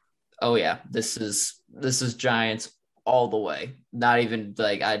Giants. Oh yeah, this is Giants all the way. Not even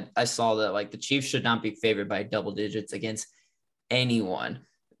like I saw that like the Chiefs should not be favored by double digits against anyone.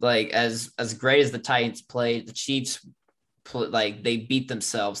 Like as great as the Titans played, the Chiefs they beat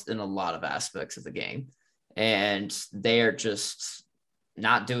themselves in a lot of aspects of the game. And they are just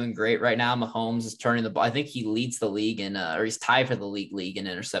not doing great right now. Mahomes is turning the ball. I think he leads the league or he's tied for the league in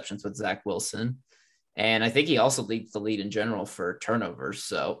interceptions with Zach Wilson. And I think he also leads the lead in general for turnovers.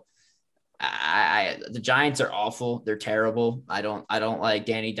 So the Giants are awful. They're terrible. I don't like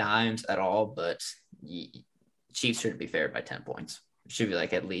Danny Dimes at all, but Chiefs should be favored by 10 points. It should be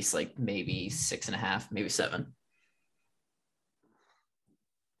like at least like maybe 6.5, maybe 7.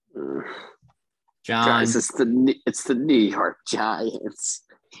 John, guys, it's the New York Giants.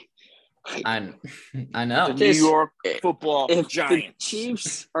 I know. The New York Football Giants. The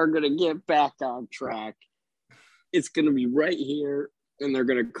Chiefs are gonna get back on track, it's gonna be right here and they're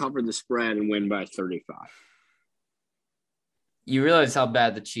going to cover the spread and win by 35. You realize how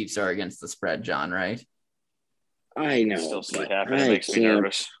bad the Chiefs are against the spread, John, right? I know. Still see it happen. It makes me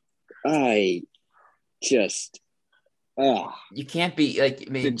nervous. I just you can't be like. I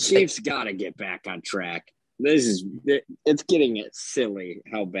mean, the Chiefs got to get back on track. It's getting silly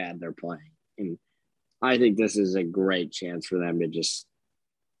how bad they're playing, and I think this is a great chance for them to just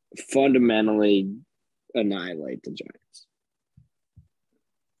fundamentally annihilate the Giants.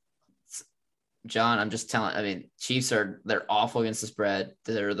 John, I'm just telling. I mean, Chiefs they're awful against the spread.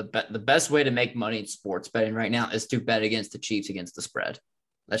 They're the best way to make money in sports betting right now is to bet against the Chiefs against the spread.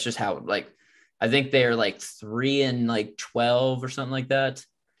 That's just how I think they're 3-12 or something like that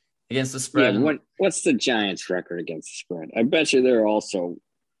against the spread. Yeah, what's the Giants' record against the spread? I bet you they're also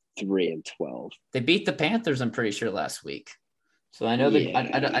 3-12. They beat the Panthers, I'm pretty sure, last week. So I know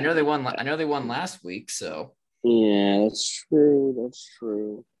I know they won. I know they won last week. So yeah, that's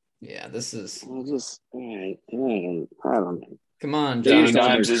true. Yeah, this is. I don't know. Come on, John.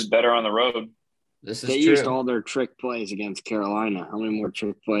 Dimes is better on the road. This is they true. used all their trick plays against Carolina. How many more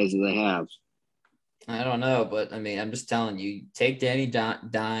trick plays do they have? I don't know, but I mean, I'm just telling you, take Danny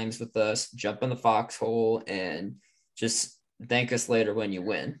Dimes with us, jump in the foxhole, and just thank us later when you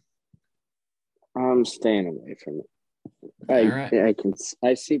win. I'm staying away from it.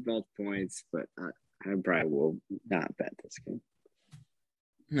 I see both points, but I probably will not bet this game.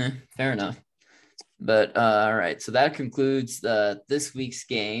 Fair enough. But all right, so that concludes this week's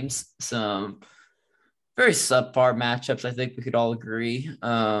games. Some very subpar matchups, I think we could all agree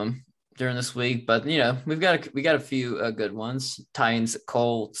during this week. But we got a few good ones. Titans,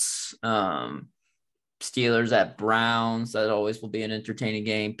 Colts, Steelers at Browns. That always will be an entertaining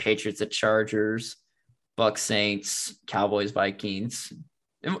game. Patriots at Chargers, Bucks, Saints, Cowboys, Vikings.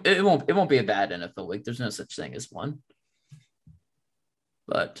 It won't be a bad NFL week. There's no such thing as one.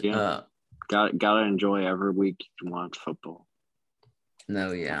 But gotta enjoy every week to watch football.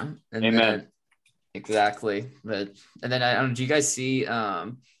 No, yeah, and Amen. Then, exactly. But and then I don't know. Do you guys see?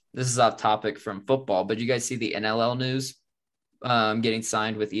 This is off topic from football, but do you guys see the NLL news getting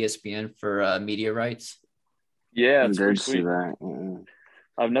signed with ESPN for media rights? Yeah, it's pretty sweet. That.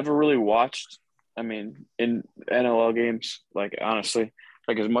 I've never really watched. I mean, in NLL games, honestly,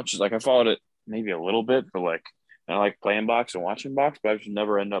 as much as I followed it maybe a little bit, but I like playing box and watching box, but I just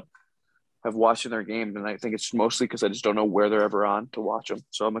never end up watching their games. And I think it's mostly because I just don't know where they're ever on to watch them.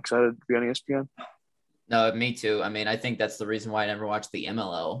 So I'm excited to be on ESPN. No, me too. I mean, I think that's the reason why I never watched the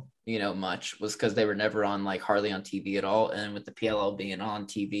MLL, much was because they were never on hardly on TV at all. And with the PLL being on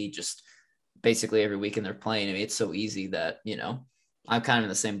TV, just basically every weekend they're playing. I mean, it's so easy that, I'm kind of in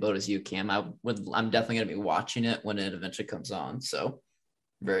the same boat as you, Cam. I'm definitely going to be watching it when it eventually comes on. So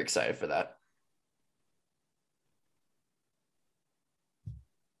very excited for that.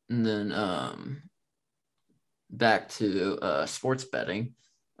 And then back to sports betting.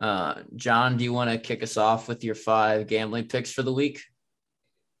 John, do you want to kick us off with your 5 gambling picks for the week?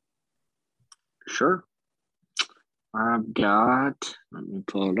 Sure. Let me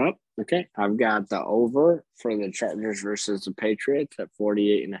pull it up. Okay. I've got the over for the Chargers versus the Patriots at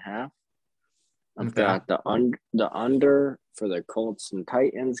 48.5. I've got the under for the Colts and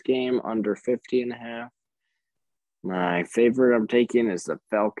Titans game under 50.5. My favorite I'm taking is the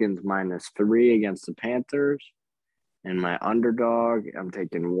Falcons -3 against the Panthers. And my underdog, I'm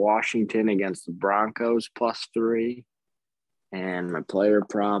taking Washington against the Broncos +3. And my player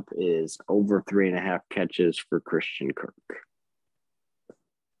prop is over 3.5 catches for Christian Kirk.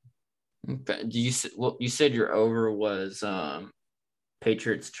 Okay. You said your over was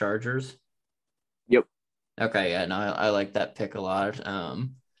Patriots Chargers? Yep. Okay, yeah, no, I like that pick a lot.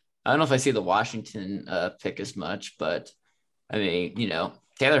 I don't know if I see the Washington pick as much, but I mean,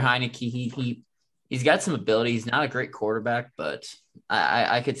 Taylor Heineke, he's got some ability. He's not a great quarterback, but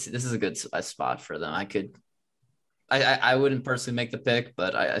I could see this is a good spot for them. I wouldn't personally make the pick,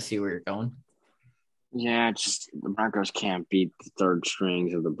 but I see where you're going. Yeah, just the Broncos can't beat the third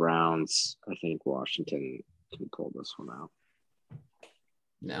strings of the Browns. I think Washington can pull this one out.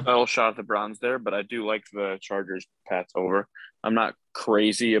 Yeah, a little shot at the Browns there, but I do like the Chargers Pats over. I'm not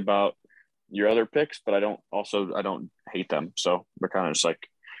crazy about your other picks, but I don't hate them. So we're kind of just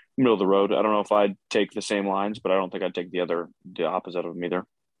middle of the road. I don't know if I'd take the same lines, but I don't think I'd take the opposite of them either.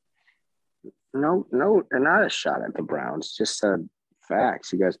 No, not a shot at the Browns. Just said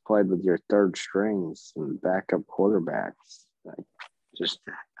facts. You guys played with your third strings and backup quarterbacks. Just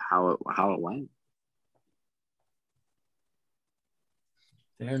how it went.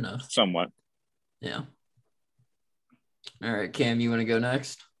 Fair enough. Somewhat. Yeah. All right, Cam, you want to go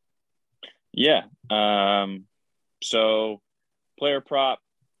next? Yeah. So player prop,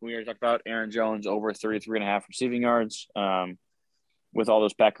 we already talked about Aaron Jones over 33.5 receiving yards. With all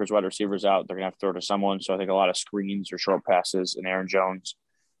those Packers wide receivers out, they're going to have to throw to someone. So I think a lot of screens or short passes, and Aaron Jones,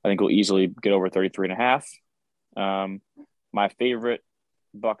 I think, will easily get over 33.5. My favorite,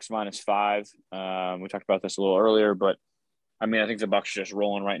 Bucks -5. We talked about this a little earlier, but I mean, I think the Bucks are just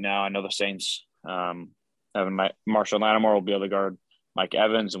rolling right now. I know the Saints having Marshall Lattimore will be able to guard Mike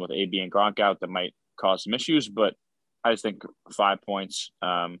Evans, and with AB and Gronk out, that might cause some issues. But I just think 5 points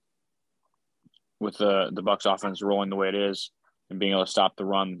with the Bucks offense rolling the way it is and being able to stop the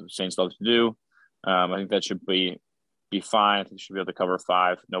run the Saints love to do. I think that should be fine. I think they should be able to cover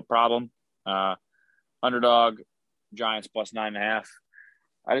 5, no problem. Underdog, Giants +9.5.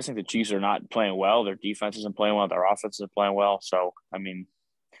 I just think the Chiefs are not playing well. Their defense isn't playing well. Their offense isn't playing well. So, I mean,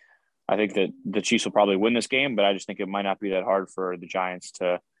 I think that the Chiefs will probably win this game, but I just think it might not be that hard for the Giants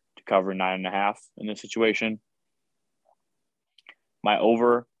to cover 9.5 in this situation. My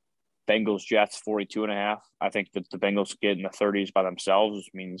over, Bengals Jets 42.5. I think that the Bengals get in the 30s by themselves,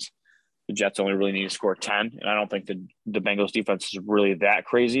 which means the Jets only really need to score 10. And I don't think the Bengals defense is really that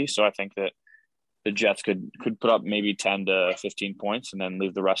crazy. So I think that the Jets could put up maybe 10 to 15 points and then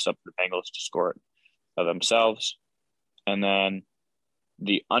leave the rest up to the Bengals to score it themselves. And then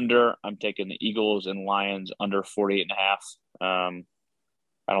the under, I'm taking the Eagles and Lions under 48.5.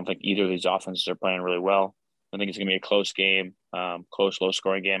 I don't think either of these offenses are playing really well. I think it's going to be a close game, close,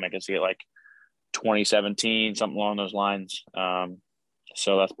 low-scoring game. I can see it like 2017, something along those lines.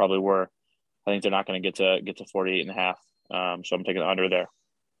 So that's probably where I think they're not going to get to 48.5. So I'm taking the under there.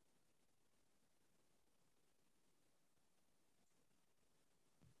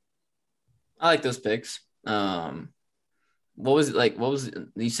 I like those picks. What was it like? What was it?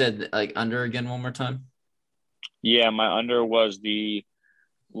 You said like under again one more time? Yeah, my under was the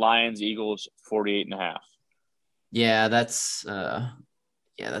Lions Eagles 48.5. Yeah, I'd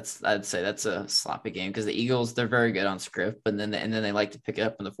say that's a sloppy game because the Eagles, they're very good on script, but then they like to pick it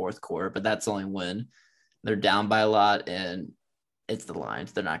up in the fourth quarter, but that's only when they're down by a lot, and it's the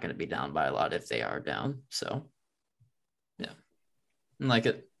Lions. They're not going to be down by a lot if they are down. So yeah, I like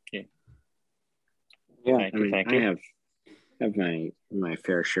it. Yeah, thank you. I have my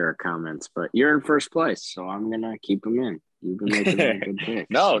fair share of comments, but you're in first place, so I'm gonna keep them in. You've been making a good picks.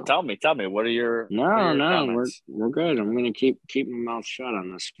 No, so. Tell me. What are your comments? We're good. I'm gonna keep my mouth shut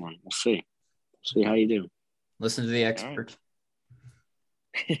on this one. We'll see how you do. Listen to the expert.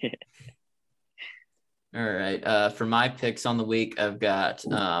 All right. For my picks on the week, I've got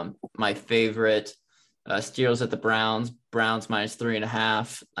my favorite Steelers at the Browns. Browns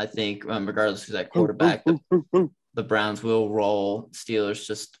 -3.5. I think regardless of that quarterback, the Browns will roll.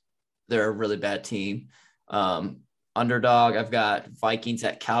 Steelers they're a really bad team. Underdog, I've got Vikings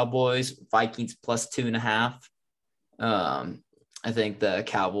at Cowboys. Vikings +2.5. I think the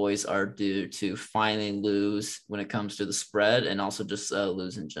Cowboys are due to finally lose when it comes to the spread and also just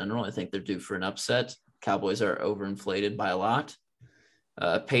lose in general. I think they're due for an upset. Cowboys are overinflated by a lot.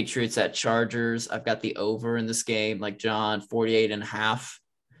 Patriots at Chargers. I've got the over in this game, like John, 48.5.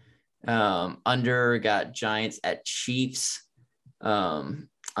 Under, got Giants at Chiefs.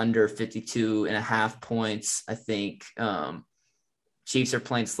 Under 52.5 points. I think Chiefs are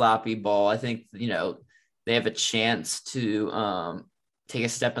playing sloppy ball. I think, they have a chance to take a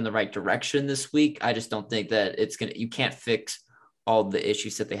step in the right direction this week. I just don't think that you can't fix all the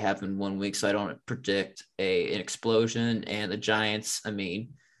issues that they have in 1 week. So I don't predict an explosion. And the Giants, they'll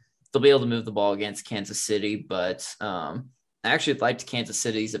be able to move the ball against Kansas City, but I actually liked Kansas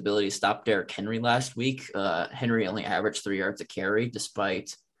City's ability to stop Derrick Henry last week. Henry only averaged 3 yards a carry,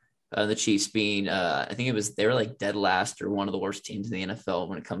 despite the Chiefs being, they were like dead last or one of the worst teams in the NFL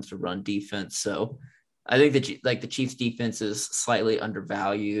when it comes to run defense. So I think the Chiefs defense is slightly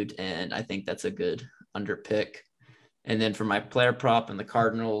undervalued, and I think that's a good under pick. And then for my player prop in the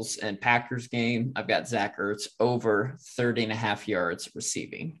Cardinals and Packers game, I've got Zach Ertz over 30.5 yards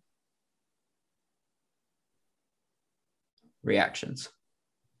receiving. Reactions?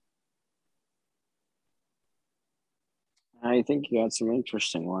 I think you got some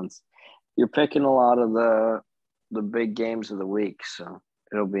interesting ones. You're picking a lot of the big games of the week, so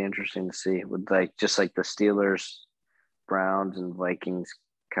it'll be interesting to see with just like the Steelers, Browns, and Vikings,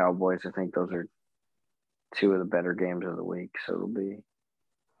 Cowboys. I think those are 2 of the better games of the week, so it'll be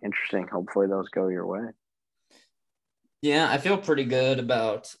interesting. Hopefully those go your way. Yeah, I feel pretty good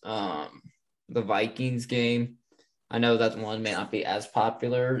about the Vikings game. I know that one may not be as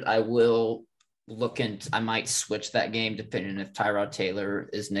popular. I will I might switch that game depending if Tyrod Taylor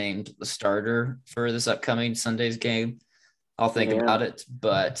is named the starter for this upcoming Sunday's game. I'll think about it.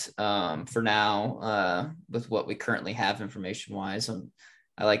 But for now, with what we currently have information wise,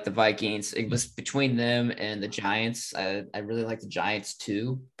 I like the Vikings. It was between them and the Giants. I really like the Giants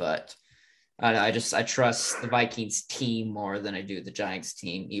too, but I trust the Vikings team more than I do the Giants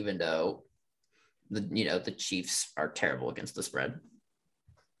team, even though the Chiefs are terrible against the spread.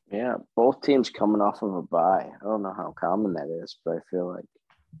 Yeah, both teams coming off of a bye. I don't know how common that is, but I feel like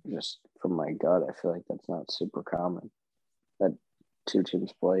just from my gut, I feel like that's not super common that two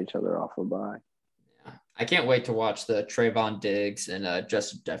teams play each other off a bye. Yeah, I can't wait to watch the Trayvon Diggs and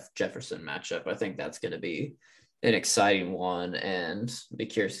Justin Jefferson matchup. I think that's going to be an exciting one, and be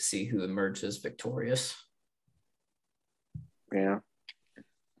curious to see who emerges victorious. Yeah,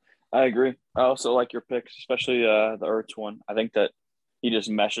 I agree. I also like your picks, especially the Ertz one. I think that he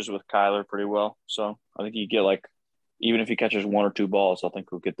just meshes with Kyler pretty well. So I think you get even if he catches one or two balls, I think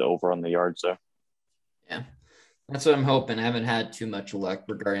he'll get the over on the yards there. Yeah, that's what I'm hoping. I haven't had too much luck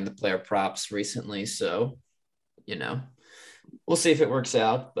regarding the player props recently, so we'll see if it works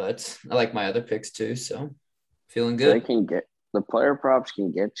out. But I like my other picks too, so feeling good. They can get the player props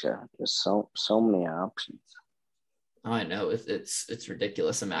can get you just so many options. Oh, I know it's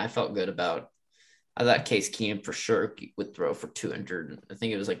ridiculous. I mean, I felt good about. I thought Case Keenum for sure would throw for 200. I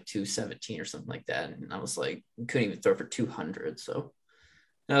think it was like 217 or something like that. And I was like, couldn't even throw for 200. So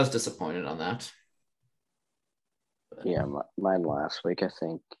I was disappointed on that. But, yeah, mine last week, I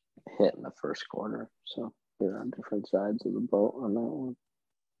think, hit in the first quarter. So we're on different sides of the boat on that one.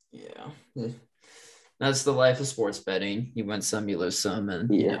 Yeah. That's the life of sports betting. You win some, you lose some.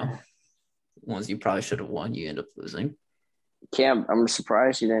 And, ones you probably should have won, you end up losing. Cam, I'm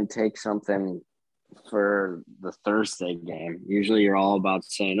surprised you didn't take something for the Thursday game. Usually you're all about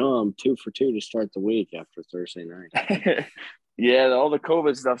saying, I'm 2 for 2 to start the week after Thursday night. Yeah, all the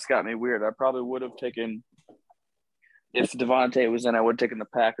COVID stuff's got me weird. I probably would have taken, if Devontae was in, I would have taken the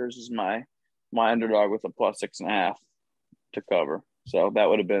Packers as my underdog with a +6.5 to cover. So that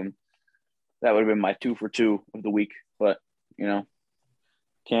would have been my 2 for 2 of the week. But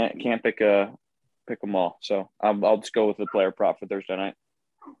can't pick them all. So I'll just go with the player prop for Thursday night.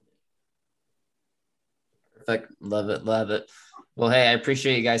 Perfect. Love it. Well, hey, I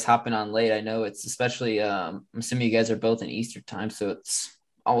appreciate you guys hopping on late. I know it's especially I'm assuming you guys are both in Eastern time, so it's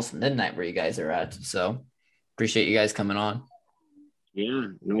almost midnight where you guys are at. So appreciate you guys coming on. Yeah,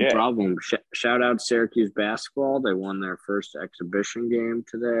 no problem. Shout out Syracuse basketball. They won their first exhibition game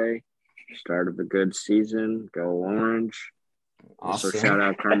today. Start of a good season. Go Orange. Awesome. Also, shout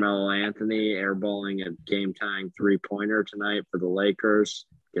out Carmelo Anthony airballing a game-tying 3-pointer tonight for the Lakers.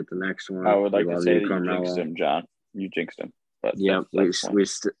 Get the next one. I would like to say that you jinxed him, John. You jinxed him. But yeah, we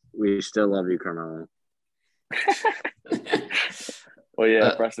still love you, Carmelo. Well,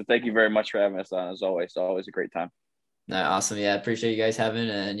 yeah, Preston, thank you very much for having us on. As always, always a great time. No, awesome. Yeah, appreciate you guys having,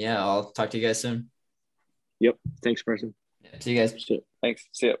 and yeah, I'll talk to you guys soon. Yep. Thanks, Preston. Yeah, see you guys. Thanks.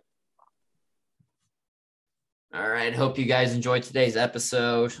 See you. All right. Hope you guys enjoyed today's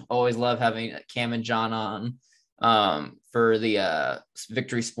episode. Always love having Cam and John on. For the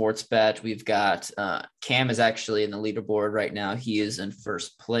Victory Sports Bet, we've got Cam is actually in the leaderboard right now. He is in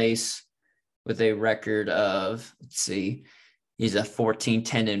first place with a record of, he's a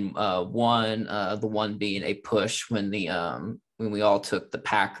 14-10-1. The one being a push when we all took the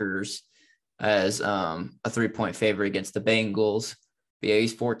Packers as a 3-point favorite against the Bengals. But yeah,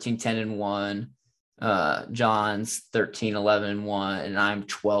 he's 14-10-1. John's 13-11-1, and I'm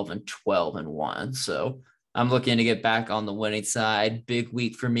 12-12-1. So I'm looking to get back on the winning side. Big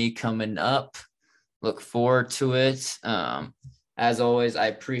week for me coming up. Look forward to it. As always, I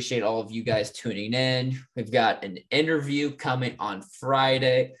appreciate all of you guys tuning in. We've got an interview coming on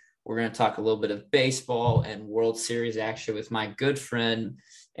Friday. We're going to talk a little bit of baseball and World Series action with my good friend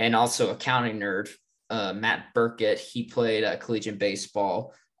and also accounting nerd, Matt Burkett. He played collegiate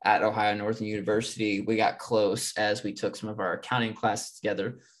baseball at Ohio Northern University. We got close as we took some of our accounting classes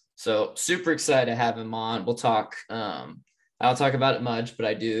together. So super excited to have him on. We'll talk. I don't talk about it much, but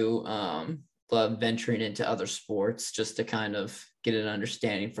I do love venturing into other sports just to kind of get an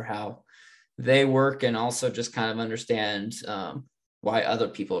understanding for how they work and also just kind of understand why other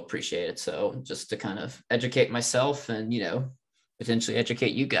people appreciate it. So just to kind of educate myself and, potentially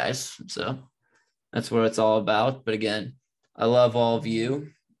educate you guys. So that's what it's all about. But again, I love all of you.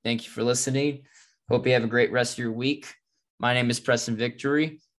 Thank you for listening. Hope you have a great rest of your week. My name is Preston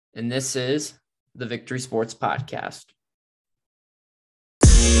Victory, and this is the Victory Sports Podcast.